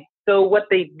die. So what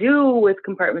they do with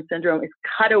compartment syndrome is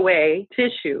cut away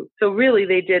tissue. So really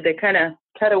they kind of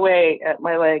cut away at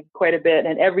my leg quite a bit.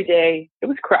 And every day it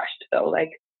was crushed though,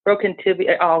 like broken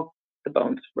tibia, all the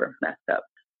bones were messed up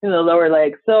in the lower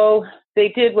leg. So they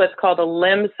did what's called a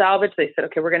limb salvage. They said,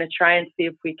 okay, we're going to try and see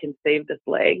if we can save this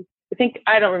leg.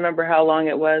 I don't remember how long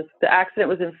it was. The accident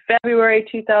was in February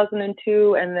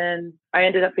 2002. And then I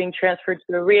ended up being transferred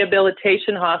to a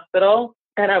rehabilitation hospital.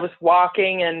 And I was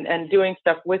walking and doing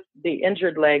stuff with the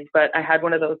injured leg, but I had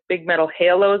one of those big metal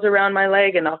halos around my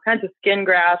leg and all kinds of skin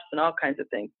grafts and all kinds of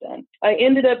things done. I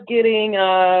ended up getting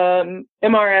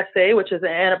MRSA, which is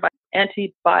an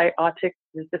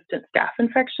antibiotic-resistant staph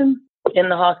infection in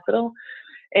the hospital.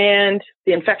 And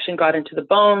the infection got into the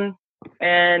bone.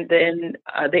 And then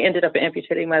they ended up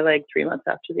amputating my leg 3 months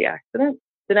after the accident.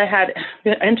 Then I had,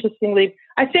 interestingly,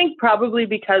 I think probably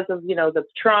because of, the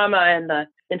trauma and the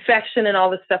infection and all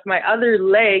this stuff, my other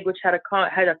leg, which had a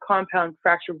compound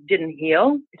fracture, didn't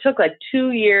heal. It took like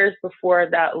 2 years before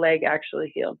that leg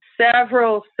actually healed.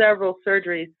 Several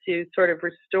surgeries to sort of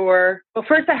restore. Well,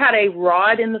 first I had a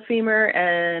rod in the femur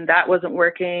and that wasn't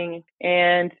working.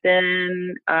 And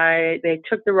then they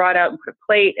took the rod out and put a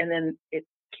plate and then it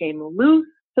came loose.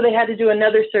 So they had to do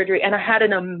another surgery. And I had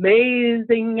an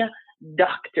amazing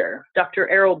doctor, Dr.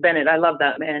 Errol Bennett. I love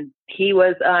that man. He's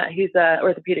a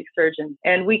orthopedic surgeon,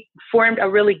 and we formed a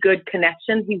really good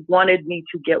connection. He wanted me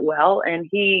to get well, and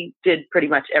he did pretty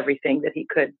much everything that he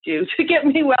could do to get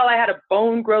me well. I had a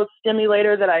bone growth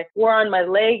stimulator that I wore on my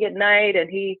leg at night,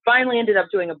 and he finally ended up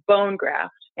doing a bone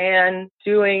graft and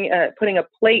putting a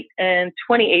plate and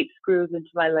 28 screws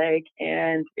into my leg,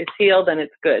 and it's healed and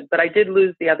it's good. But I did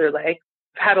lose the other leg.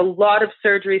 I've had a lot of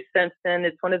surgery since then.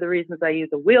 It's one of the reasons I use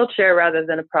a wheelchair rather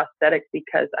than a prosthetic,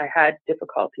 because I had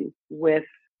difficulties with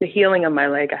the healing of my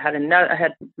leg. I had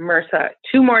MRSA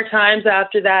 2 more times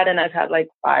after that, and I've had like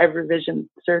 5 revision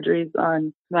surgeries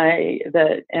on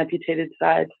the amputated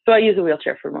side. So I use a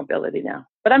wheelchair for mobility now,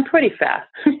 but I'm pretty fast.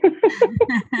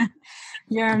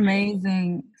 You're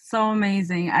amazing. So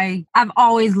amazing. I've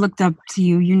always looked up to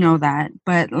you, you know that,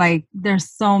 but like there's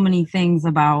so many things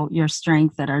about your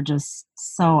strength that are just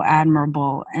so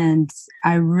admirable. And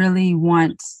I really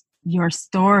want your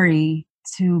story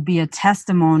to be a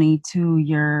testimony to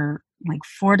your like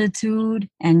fortitude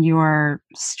and your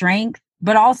strength,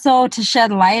 but also to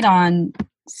shed light on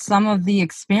some of the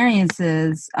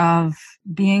experiences of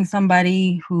being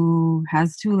somebody who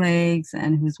has 2 legs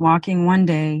and who's walking one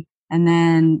day and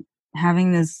then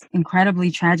having this incredibly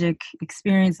tragic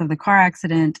experience of the car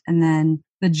accident, and then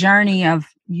the journey of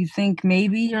you think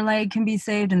maybe your leg can be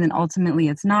saved and then ultimately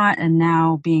it's not, and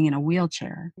now being in a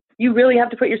wheelchair. You really have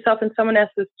to put yourself in someone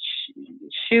else's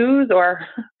shoes, or,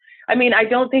 I mean, I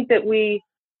don't think that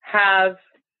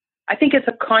I think it's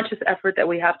a conscious effort that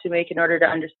we have to make in order to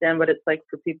understand what it's like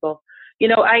for people.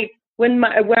 I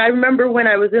remember when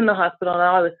I was in the hospital and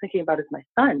all I was thinking about is my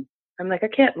son. I'm like, I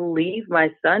can't leave my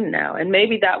son now. And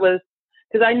maybe that was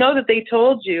because I know that they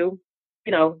told you,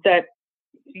 that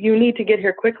you need to get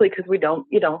here quickly because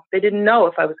they didn't know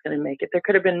if I was going to make it. There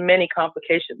could have been many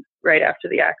complications right after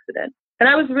the accident. And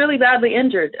I was really badly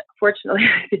injured. Fortunately,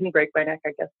 I didn't break my neck.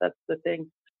 I guess that's the thing,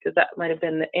 because that might have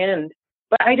been the end.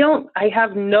 But I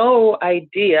have no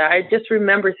idea. I just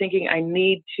remember thinking I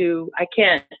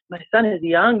can't, my son is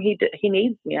young. He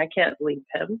needs me. I can't leave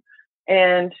him.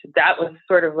 And that was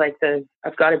sort of like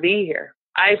I've got to be here.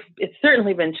 it's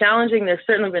certainly been challenging. There's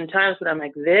certainly been times when I'm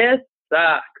like, this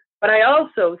sucks. But I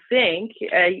also think,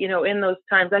 in those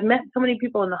times, I've met so many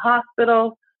people in the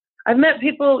hospital. I've met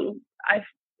people, I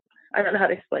don't know how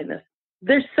to explain this.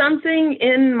 There's something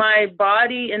in my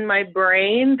body, in my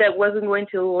brain that wasn't going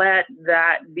to let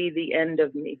that be the end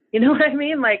of me. You know what I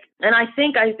mean? Like, and I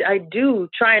think I do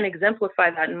try and exemplify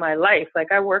that in my life.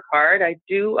 Like, I work hard. I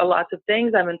do a lot of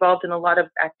things. I'm involved in a lot of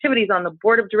activities on the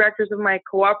board of directors of my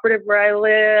cooperative where I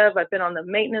live. I've been on the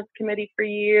maintenance committee for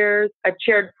years. I've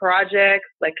chaired projects,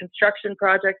 like construction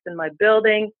projects in my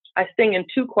building. I sing in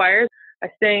 2 choirs. I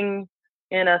sing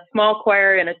in a small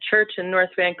choir in a church in North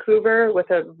Vancouver with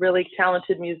a really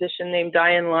talented musician named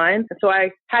Diane Lyons. And so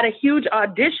I had a huge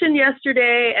audition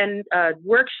yesterday and a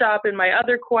workshop in my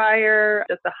other choir,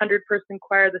 just a 100-person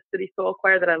choir, the City Soul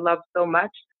Choir that I love so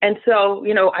much. And so,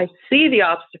 I see the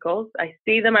obstacles. I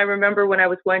see them. I remember when I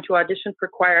was going to audition for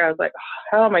choir, I was like,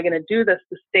 how am I going to do this?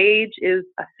 The stage is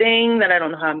a thing that I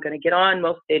don't know how I'm going to get on.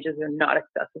 Most stages are not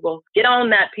accessible. Get on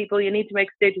that, people. You need to make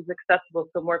stages accessible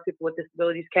so more people with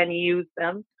disabilities can use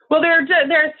them. Well, there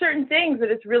are certain things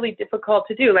that it's really difficult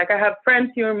to do. Like, I have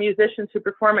friends who are musicians who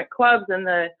perform at clubs, and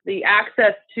the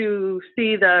access to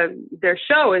see their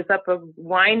show is up a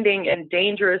winding and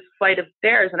dangerous flight of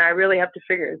stairs. And I really have to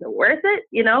figure, is it worth it?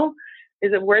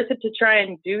 Is it worth it to try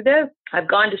and do this? I've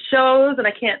gone to shows and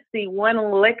I can't see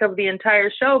one lick of the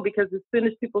entire show because as soon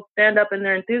as people stand up in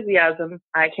their enthusiasm,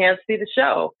 I can't see the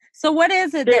show. So what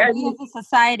is it that we as a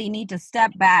society need to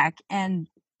step back, and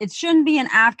it shouldn't be an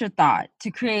afterthought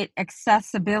to create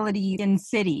accessibility in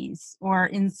cities or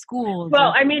in schools?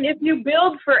 Well, I mean, if you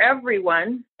build for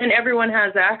everyone and everyone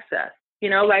has access,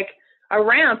 like a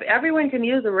ramp, everyone can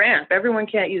use a ramp. Everyone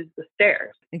can't use the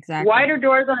stairs. Exactly. Wider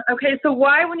doors okay, so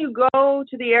why when you go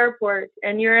to the airport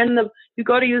and you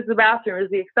go to use the bathroom, is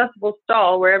the accessible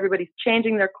stall where everybody's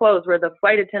changing their clothes, where the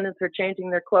flight attendants are changing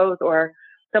their clothes, or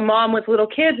the mom with little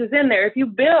kids is in there? If you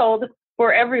build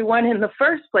for everyone in the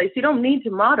first place, you don't need to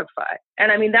modify.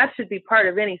 And I mean, that should be part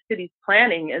of any city's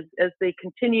planning as they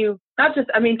continue.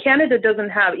 Canada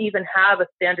doesn't even have a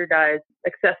standardized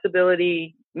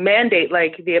accessibility mandate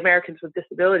like the Americans with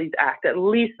Disabilities Act. At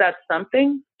least that's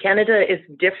something. Canada is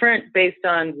different based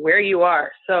on where you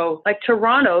are. So like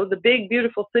Toronto, the big,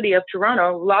 beautiful city of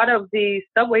Toronto, a lot of the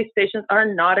subway stations are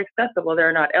not accessible. There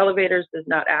are not elevators. There's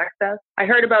not access. I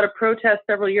heard about a protest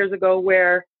several years ago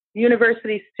where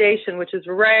University Station, which is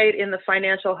right in the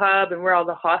financial hub and where all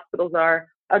the hospitals are,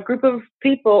 a group of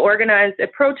people organized a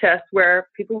protest where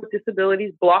people with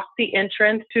disabilities blocked the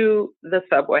entrance to the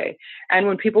subway. And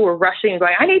when people were rushing and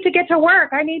going, I need to get to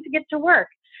work.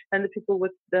 And the people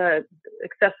with the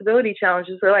accessibility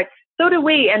challenges were like, so do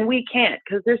we, and we can't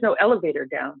because there's no elevator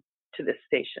down to this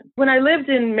station. When I lived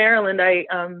in Maryland,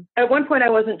 at one point I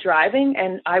wasn't driving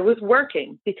and I was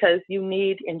working because you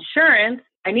need insurance.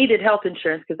 I needed health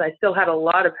insurance because I still had a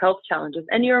lot of health challenges,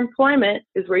 and your employment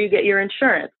is where you get your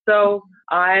insurance. So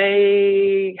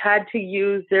I had to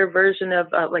use their version of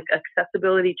like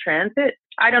accessibility transit.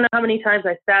 I don't know how many times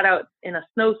I sat out in a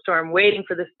snowstorm waiting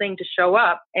for this thing to show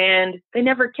up, and they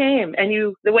never came. And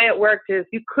the way it worked is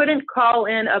you couldn't call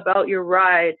in about your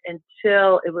ride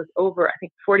until it was over, I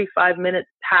think 45 minutes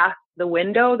past the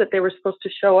window that they were supposed to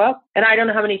show up. And I don't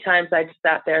know how many times I just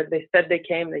sat there. They said they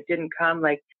came, they didn't come,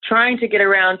 like trying to get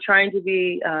around, trying to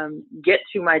get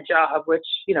to my job, which,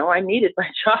 I needed my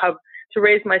job to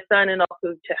raise my son and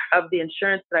also to have the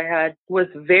insurance that I had was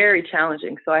very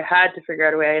challenging. So I had to figure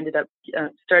out a way. I ended up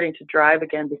starting to drive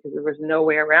again because there was no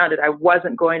way around it. I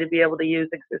wasn't going to be able to use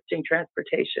existing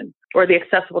transportation or the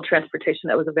accessible transportation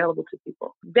that was available to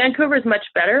people. Vancouver is much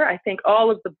better. I think all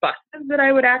of the buses that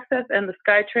I would access and the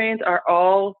SkyTrains are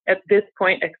all at this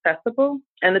point accessible.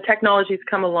 And the technology's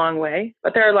come a long way,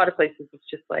 but there are a lot of places it's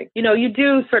just like, you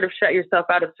do sort of shut yourself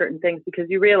out of certain things because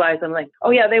you realize I'm like, oh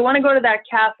yeah, they want to go to that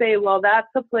cafe. Well, that's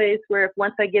a place where if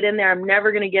once I get in there, I'm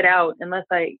never going to get out unless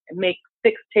I make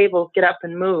 6 tables get up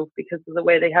and move because of the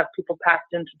way they have people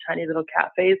packed into tiny little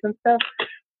cafes and stuff.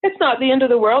 It's not the end of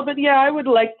the world, but yeah, I would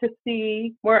like to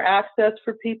see more access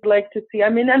for people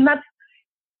and that's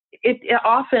it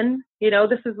often,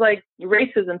 this is like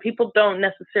racism. People don't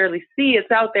necessarily see it's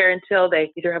out there until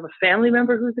they either have a family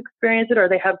member who's experienced it or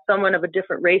they have someone of a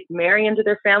different race marry into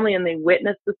their family and they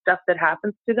witness the stuff that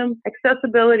happens to them.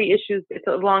 Accessibility issues, it's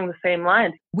along the same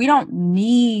lines. We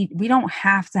don't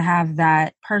have to have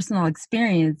that personal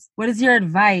experience. What is your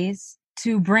advice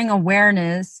to bring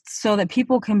awareness so that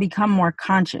people can become more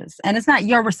conscious? And it's not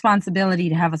your responsibility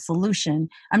to have a solution.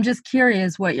 I'm just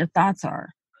curious what your thoughts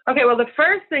are. Okay, well, the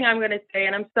first thing I'm going to say,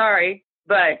 and I'm sorry,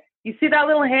 but you see that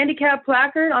little handicap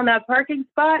placard on that parking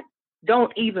spot?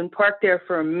 don't even park there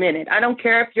for a minute. I don't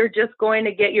care if you're just going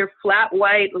to get your flat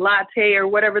white latte or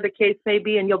whatever the case may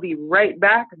be, and you'll be right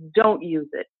back. Don't use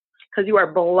it, because you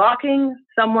are blocking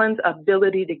someone's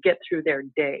ability to get through their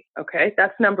day. Okay,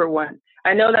 that's number one.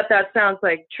 I know that sounds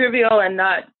like trivial and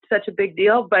not such a big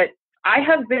deal, but I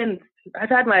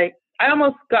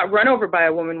almost got run over by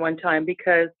a woman one time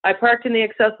because I parked in the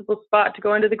accessible spot to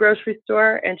go into the grocery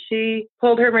store, and she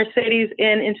pulled her Mercedes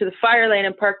into the fire lane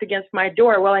and parked against my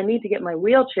door. Well, I need to get my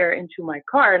wheelchair into my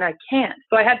car, and I can't.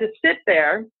 So I had to sit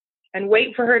there and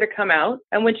wait for her to come out.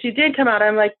 And when she did come out,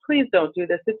 I'm like, please don't do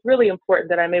this. It's really important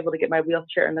that I'm able to get my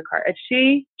wheelchair in the car. And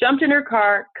she jumped in her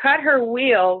car, cut her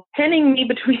wheel, pinning me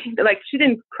between, like, she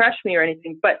didn't crush me or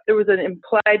anything, but there was an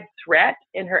implied threat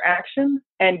in her action,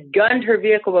 and gunned her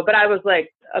vehicle. But I was like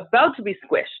about to be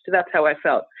squished. That's how I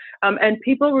felt. And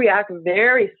people react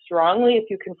very strongly if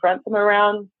you confront them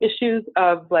around issues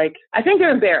of, like, I think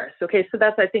they're embarrassed. Okay, so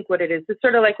that's, I think, what it is. It's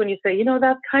sort of like when you say,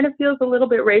 that kind of feels a little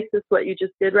bit racist, what you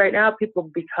just did right now.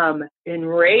 People become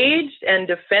enraged and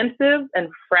defensive and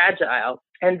fragile.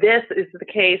 And this is the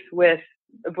case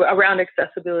around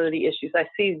accessibility issues. I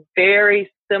see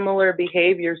very similar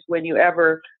behaviors when you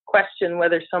ever question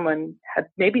whether someone had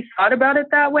maybe thought about it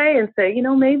that way and say,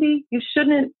 maybe you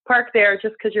shouldn't park there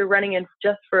just because you're running in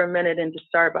just for a minute into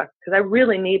Starbucks, because I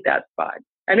really need that spot.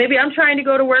 And maybe I'm trying to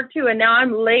go to work too, and now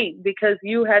I'm late because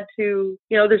you had to,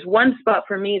 there's one spot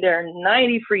for me there and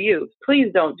 90 for you.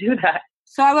 Please don't do that.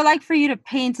 So I would like for you to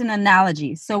paint an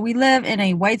analogy. So we live in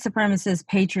a white supremacist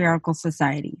patriarchal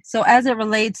society. So as it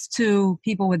relates to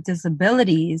people with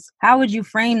disabilities, how would you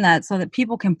frame that so that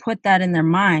people can put that in their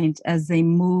mind as they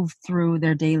move through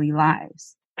their daily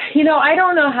lives? I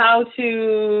don't know how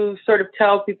to sort of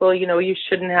tell people, you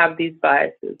shouldn't have these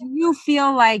biases. Do you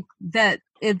feel like that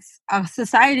it's a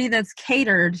society that's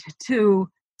catered to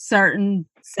certain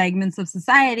segments of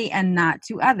society and not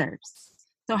to others?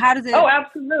 So how does it... Oh,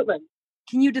 absolutely.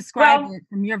 Can you describe it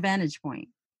from your vantage point?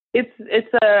 It's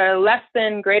a less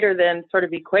than, greater than sort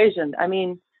of equation. I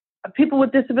mean, people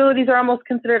with disabilities are almost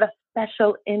considered a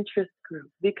special interest group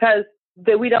because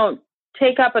we don't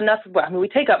take up enough. We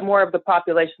take up more of the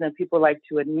population than people like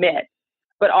to admit.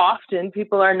 But often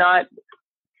people are not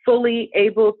fully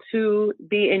able to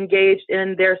be engaged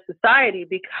in their society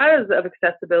because of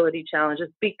accessibility challenges,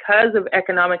 because of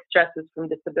economic stresses from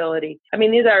disability. I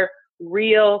mean, these are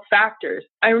real factors.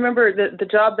 I remember the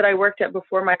job that I worked at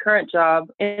before my current job.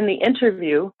 In the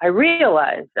interview, I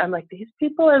realized, I'm like, these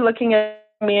people are looking at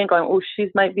me and going, oh, she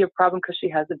might be a problem because she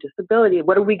has a disability.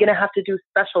 What are we going to have to do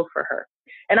special for her?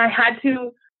 And I had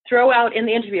to throw out in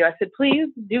the interview, I said, please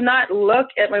do not look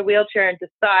at my wheelchair and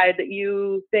decide that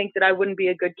you think that I wouldn't be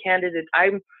a good candidate.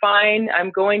 I'm fine.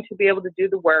 I'm going to be able to do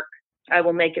the work. I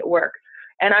will make it work.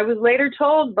 And I was later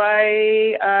told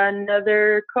by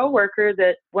another coworker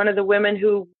that one of the women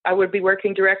who I would be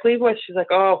working directly with, she's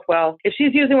like, oh, well, if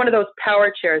she's using one of those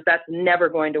power chairs, that's never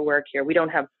going to work here. We don't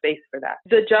have space for that.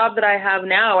 The job that I have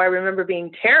now, I remember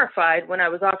being terrified when I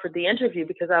was offered the interview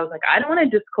because I was like, I don't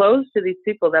want to disclose to these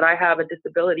people that I have a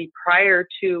disability prior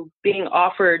to being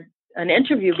offered an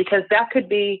interview, because that could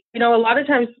be, a lot of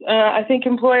times I think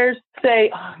employers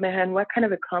say, oh man, what kind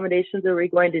of accommodations are we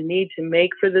going to need to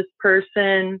make for this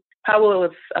person? How will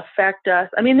it affect us?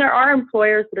 I mean, there are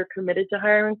employers that are committed to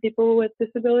hiring people with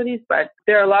disabilities, but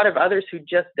there are a lot of others who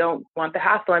just don't want the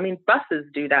hassle. I mean, buses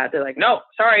do that. They're like, no,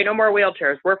 sorry, no more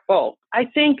wheelchairs. We're full. I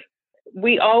think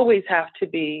we always have to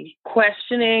be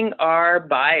questioning our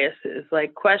biases,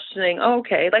 like questioning,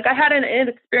 okay, like I had an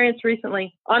experience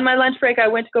recently. On my lunch break, I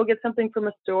went to go get something from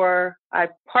a store. I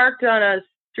parked on a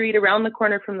street around the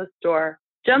corner from the store,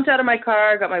 jumped out of my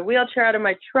car, got my wheelchair out of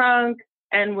my trunk,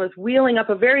 and was wheeling up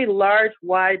a very large,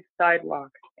 wide sidewalk.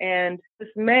 And this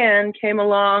man came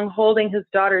along holding his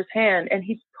daughter's hand, and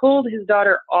he pulled his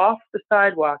daughter off the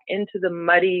sidewalk into the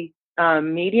muddy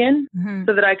median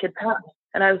so that I could pass.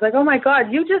 And I was like, oh my God,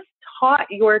 you just taught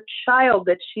your child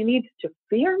that she needs to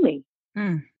fear me.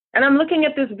 And I'm looking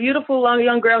at this beautiful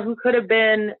young girl who could have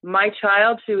been my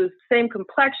child. She was same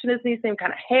complexion as me, same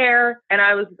kind of hair. And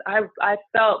I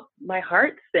felt my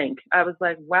heart sink. I was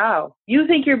like, wow, you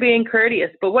think you're being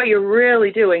courteous, but what you're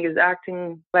really doing is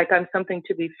acting like I'm something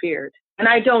to be feared. And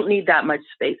I don't need that much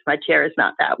space. My chair is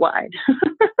not that wide.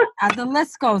 The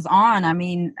list goes on. I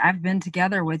mean, I've been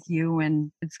together with you,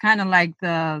 and it's kind of like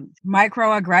the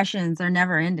microaggressions are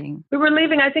never ending. We were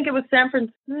leaving, I think it was San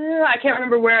Francisco. I can't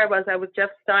remember where I was. I was Jeff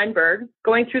Steinberg,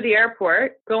 going through the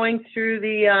airport, going through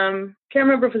the, can't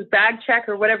remember if it was bag check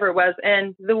or whatever it was.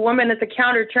 And the woman at the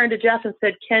counter turned to Jeff and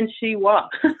said, can she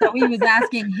walk? So he was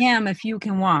asking him if you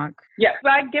can walk. Yeah,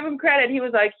 but I give him credit. He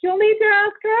was like, you'll need to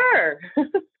ask her.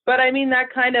 But I mean,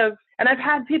 that kind of, And I've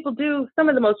had people do some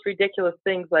of the most ridiculous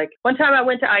things. Like one time I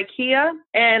went to IKEA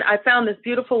and I found this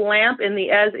beautiful lamp in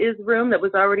the as-is room that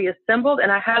was already assembled,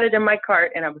 and I had it in my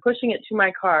cart and I'm pushing it to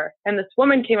my car. And this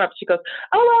woman came up, she goes,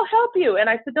 "Oh, I'll help you." And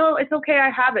I said, "No, it's okay,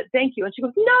 I have it, thank you." And she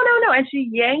goes, "No, no, no." And she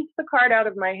yanked the cart out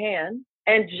of my hand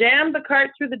and jammed the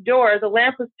cart through the door. The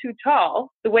lamp was too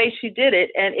tall the way she did it,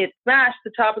 and it smashed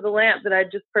the top of the lamp that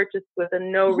I'd just purchased with a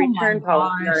no return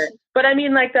policy on it. But I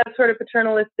mean, like that sort of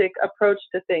paternalistic approach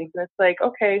to things. And it's like,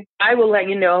 okay, I will let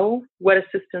you know what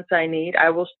assistance I need.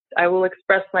 I will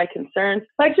express my concerns.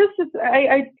 Like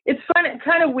it's fun,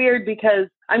 kind of weird because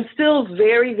I'm still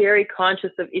very, very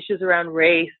conscious of issues around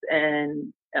race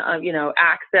and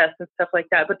access and stuff like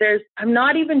that. But I'm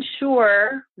not even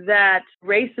sure that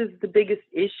race is the biggest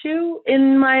issue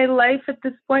in my life at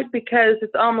this point, because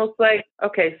it's almost like,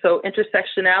 okay, so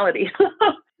intersectionality,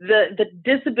 the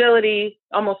disability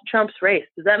almost trumps race.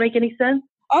 Does that make any sense?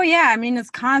 Oh yeah. I mean, it's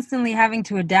constantly having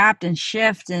to adapt and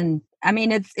shift, and I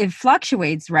mean, it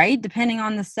fluctuates, right? Depending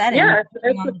on the setting. Yeah,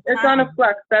 it's on a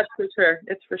flux. That's for sure.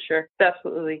 It's for sure.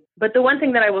 Absolutely. But the one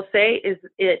thing that I will say is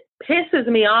it pisses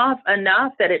me off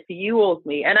enough that it fuels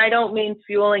me. And I don't mean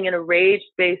fueling in a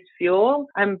rage-based fuel.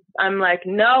 I'm like,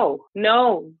 no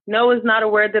is not a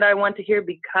word that I want to hear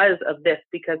because of this,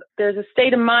 because there's a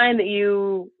state of mind that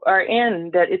you are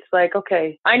in that it's like,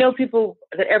 okay, I know people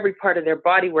that every part of their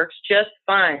body works just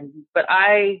fine, but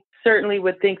I certainly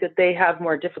would think that they have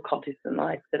more difficulties in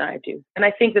life than I do. And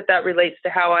I think that relates to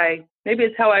maybe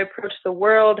it's how I approach the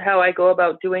world, how I go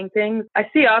about doing things. I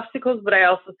see obstacles, but I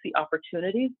also see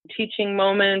opportunities, teaching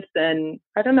moments. And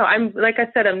I don't know, and like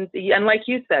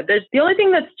you said, the only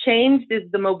thing that's changed is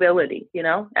the mobility,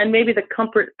 and maybe the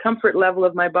comfort level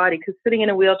of my body, because sitting in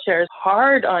a wheelchair is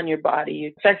hard on your body.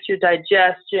 It affects your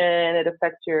digestion, it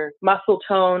affects your muscle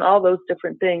tone, all those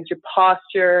different things, your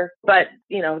posture. But,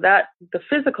 the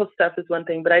physical stuff is one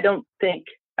thing, but I don't think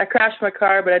I crashed my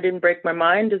car, but I didn't break my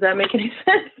mind. Does that make any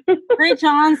sense? Preach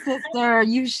on, sister.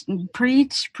 You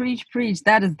preach.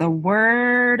 That is the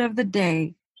word of the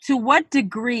day. To what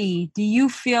degree do you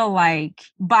feel like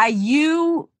by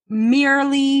you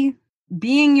merely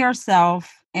being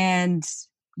yourself and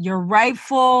your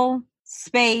rightful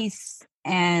space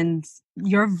and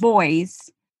your voice,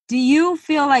 do you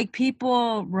feel like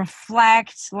people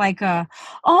reflect like oh,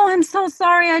 I'm so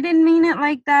sorry, I didn't mean it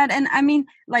like that? And I mean,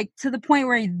 like to the point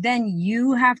where then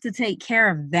you have to take care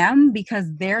of them because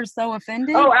they're so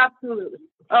offended? Oh, absolutely.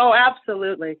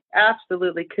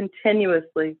 Absolutely.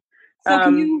 Continuously. So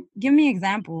can you give me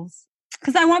examples?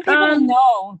 Because I want people to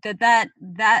know that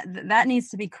needs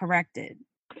to be corrected.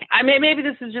 Maybe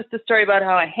this is just a story about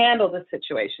how I handled the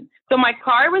situation. So my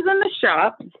car was in the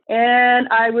shop, and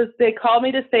they called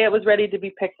me to say it was ready to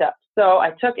be picked up. So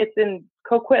it's in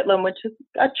Coquitlam, which is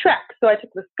a trek. So I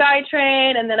took the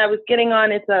SkyTrain, and then I was getting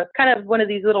on, it's a kind of one of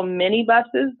these little mini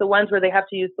buses, the ones where they have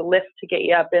to use the lift to get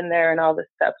you up in there and all this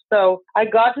stuff. So I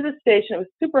got to the station. It was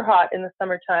super hot in the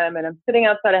summertime, and I'm sitting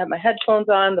outside. I have my headphones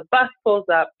on. The bus pulls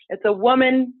up. It's a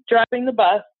woman driving the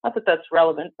bus. Not that that's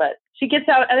relevant, but she gets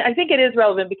out. And I think it is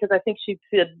relevant because I think she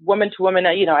said woman to woman,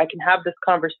 I can have this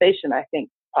conversation, I think,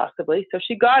 possibly. So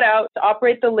she got out to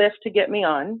operate the lift to get me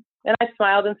on. And I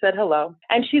smiled and said hello.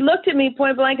 And she looked at me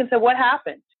point blank and said, "What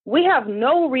happened? We have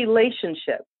no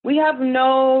relationship. We have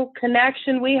no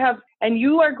connection. And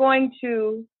you are going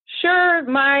to, sure,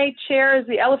 my chair is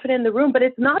the elephant in the room, but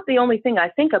it's not the only thing I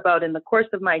think about in the course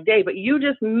of my day. But you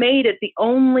just made it the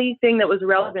only thing that was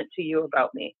relevant to you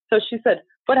about me." So she said,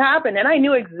 "What happened?" And I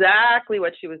knew exactly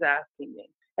what she was asking me.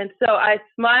 And so I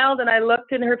smiled and I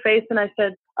looked in her face and I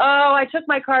said, "Oh, I took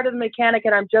my car to the mechanic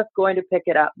and I'm just going to pick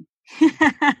it up."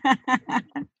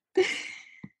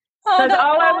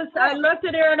 I looked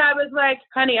at her and I was like,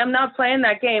 "Honey, I'm not playing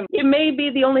that game. It may be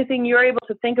the only thing you're able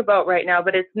to think about right now,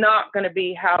 but it's not going to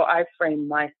be how I frame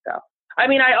myself." I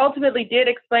mean, I ultimately did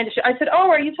explain to her. I said, "Oh,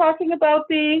 are you talking about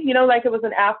like it was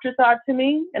an afterthought to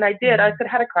me?" And I did. I said,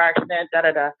 "Had a car accident,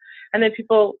 da-da-da." And then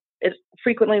people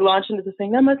frequently launch into this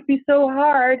thing, "That must be so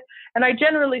hard." And I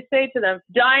generally say to them,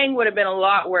 dying would have been a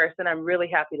lot worse, and I'm really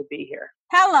happy to be here.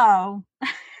 Hello.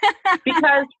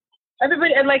 Because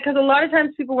everybody, because a lot of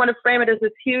times people want to frame it as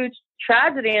this huge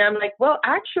tragedy. And I'm like, well,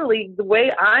 actually, the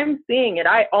way I'm seeing it,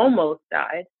 I almost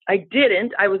died. I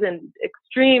didn't. I was in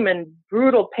extreme and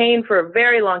brutal pain for a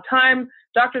very long time.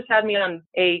 Doctors had me on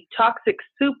a toxic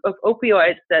soup of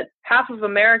opioids that half of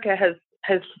America has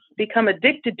has become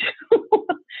addicted to.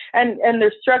 And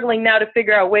they're struggling now to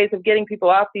figure out ways of getting people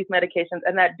off these medications.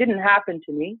 And that didn't happen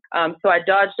to me. So I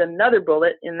dodged another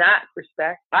bullet in that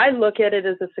respect. I look at it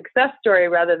as a success story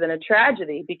rather than a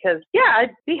tragedy because, yeah,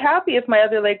 I'd be happy if my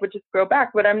other leg would just grow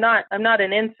back. But I'm not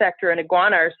an insect or an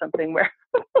iguana or something where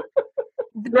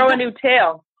grow a new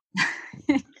tail.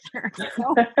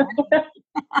 So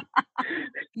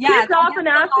yeah, kids often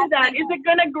ask me that. Is it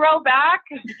going to grow back?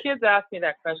 Kids ask me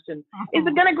that question. Is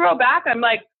it going to grow back? I'm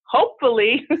like,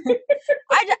 hopefully.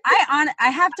 I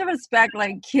have to respect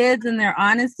like kids and their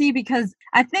honesty because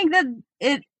I think that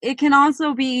it can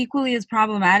also be equally as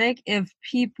problematic if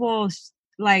people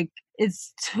like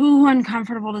it's too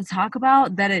uncomfortable to talk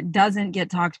about that it doesn't get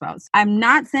talked about. I'm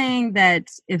not saying that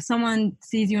if someone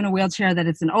sees you in a wheelchair that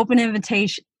it's an open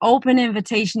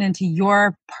invitation into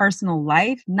your personal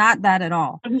life, not that at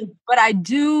all. Mm-hmm. But I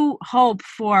do hope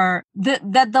for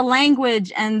that the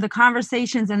language and the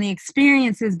conversations and the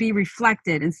experiences be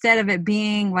reflected instead of it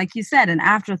being, like you said, an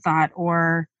afterthought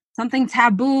or something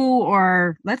taboo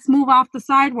or let's move off the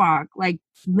sidewalk, like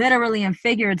literally and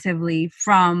figuratively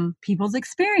from people's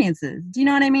experiences. Do you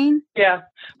know what I mean? Yeah.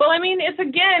 Well, I mean,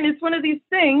 it's one of these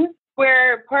things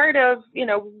where part of,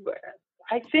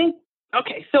 I think,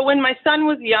 okay, so when my son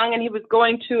was young and he was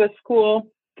going to a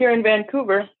school here in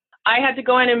Vancouver, I had to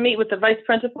go in and meet with the vice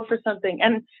principal for something.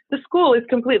 And the school is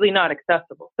completely not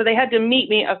accessible. So they had to meet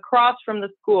me across from the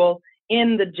school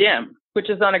in the gym, which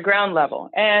is on a ground level.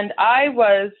 And I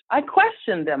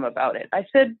questioned them about it. I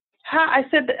said,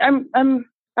 I'm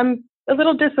a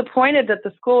little disappointed that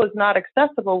the school is not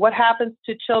accessible. What happens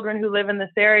to children who live in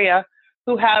this area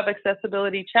who have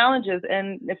accessibility challenges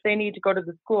and if they need to go to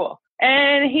the school?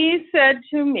 And he said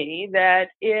to me that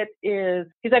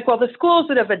he's like, well, the schools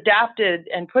that have adapted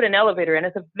and put an elevator in,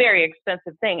 it's a very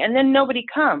expensive thing. And then nobody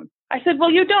comes. I said,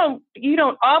 well, you don't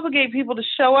obligate people to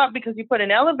show up because you put an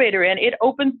elevator in. It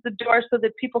opens the door so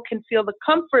that people can feel the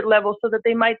comfort level so that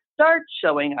they might start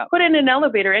showing up. Put in an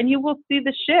elevator and you will see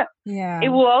the shift. Yeah. It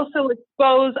will also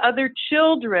expose other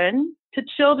children to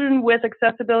children with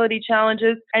accessibility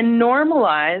challenges and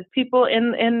normalize people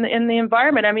in the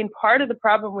environment. I mean, part of the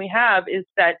problem we have is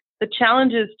that the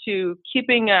challenges to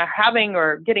keeping, having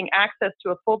or getting access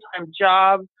to a full-time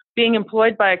job, being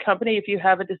employed by a company if you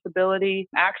have a disability,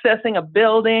 accessing a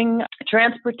building,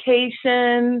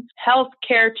 transportation,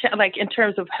 healthcare, like in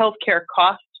terms of healthcare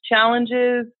cost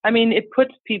challenges. I mean, it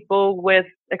puts people with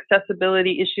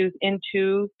accessibility issues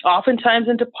oftentimes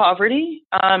into poverty,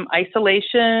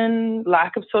 isolation,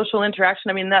 lack of social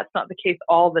interaction. I mean, that's not the case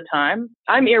all the time.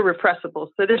 I'm irrepressible,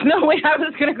 so there's no way I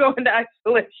was going to go into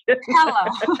isolation.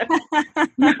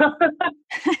 Hello.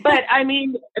 But I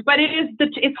mean,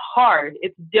 it's hard.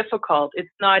 It's difficult. It's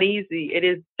not easy. It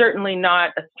is certainly not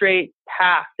a straight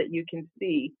path that you can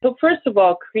see. So first of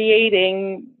all,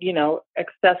 creating,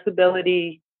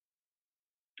 accessibility,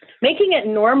 making it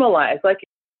normalized, like,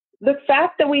 the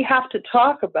fact that we have to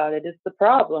talk about it is the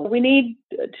problem. We need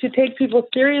to take people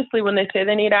seriously when they say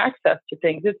they need access to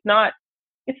things. It's not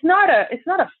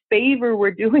a favor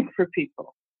we're doing for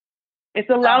people.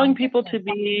 It's allowing people to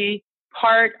be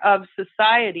part of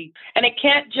society. And it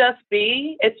can't just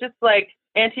be, it's just like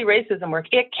anti-racism work.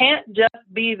 It can't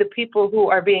just be the people who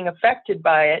are being affected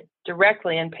by it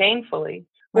directly and painfully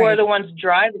who are the ones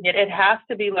driving it. It has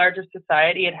to be larger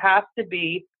society. It has to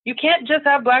be, you can't just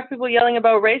have Black people yelling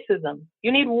about racism.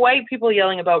 You need white people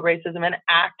yelling about racism and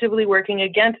actively working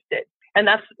against it. And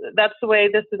that's the way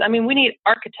this is. I mean, we need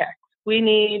architects. We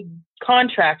need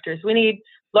contractors. We need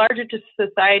larger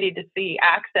society to see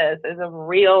access as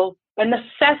a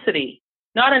necessity,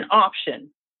 not an option,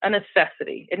 a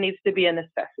necessity. It needs to be a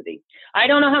necessity. I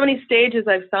don't know how many stages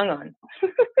I've sung on.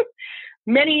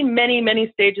 Many, many,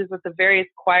 many stages with the various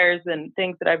choirs and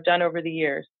things that I've done over the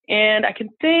years. And I can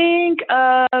think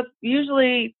of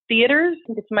usually theaters. I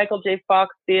think it's Michael J.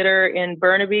 Fox Theater in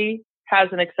Burnaby has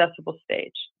an accessible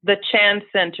stage. The Chan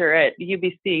Center at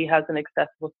UBC has an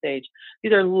accessible stage.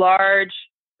 These are large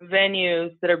venues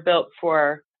that are built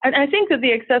for, and I think that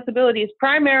the accessibility is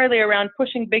primarily around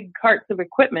pushing big carts of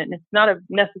equipment. It's not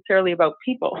necessarily about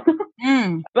people.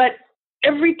 But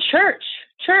every church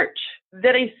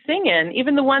that I sing in,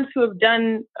 even the ones who have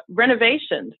done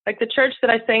renovations, like the church that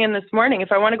I sang in this morning,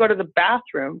 if I want to go to the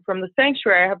bathroom from the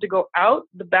sanctuary, I have to go out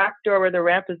the back door where the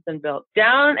ramp has been built,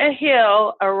 down a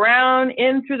hill, around,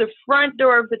 in through the front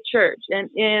door of the church and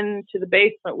into the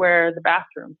basement where the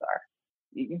bathrooms are.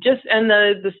 And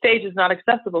the stage is not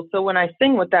accessible. So when I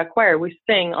sing with that choir, we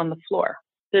sing on the floor.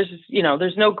 There's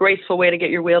no graceful way to get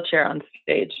your wheelchair on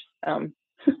stage.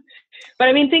 But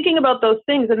I mean, thinking about those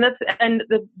things, and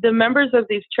the members of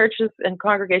these churches and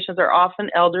congregations are often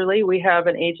elderly. We have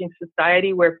an aging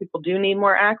society where people do need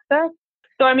more access.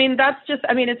 So, I mean,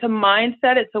 it's a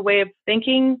mindset. It's a way of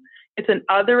thinking. It's an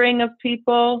othering of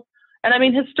people. And I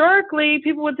mean, historically,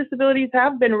 people with disabilities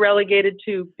have been relegated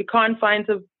to the confines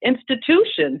of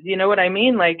institutions. You know what I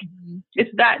mean? Like, it's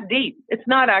that deep. It's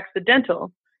not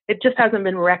accidental. It just hasn't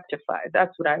been rectified.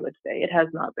 That's what I would say. It has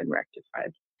not been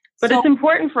rectified. But it's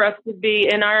important for us to be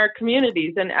in our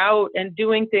communities and out and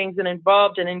doing things and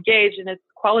involved and engaged. And it's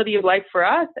quality of life for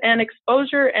us and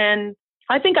exposure. And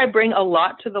I think I bring a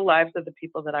lot to the lives of the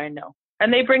people that I know.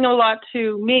 And they bring a lot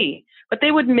to me. But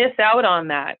they would miss out on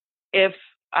that if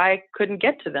I couldn't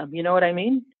get to them. You know what I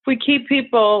mean? If we keep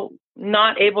people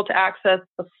not able to access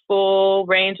the full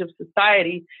range of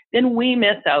society, then we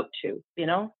miss out too. You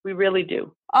know, we really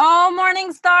do. Oh,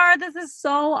 Morningstar, this is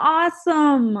so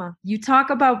awesome. You talk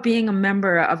about being a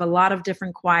member of a lot of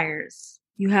different choirs.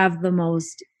 You have the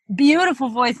most beautiful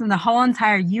voice in the whole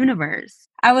entire universe.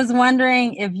 I was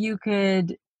wondering if you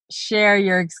could share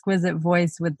your exquisite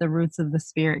voice with the Roots of the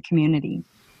Spirit community.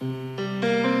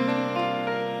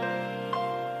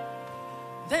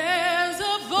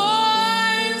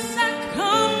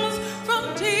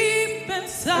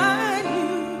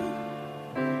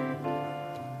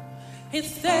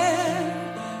 It's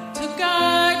there to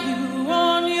guide you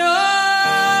on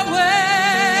your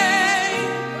way.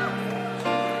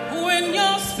 When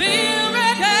your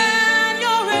spirit and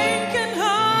your aching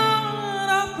heart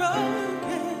are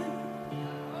broken,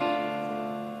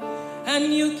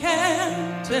 and you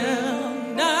can't tell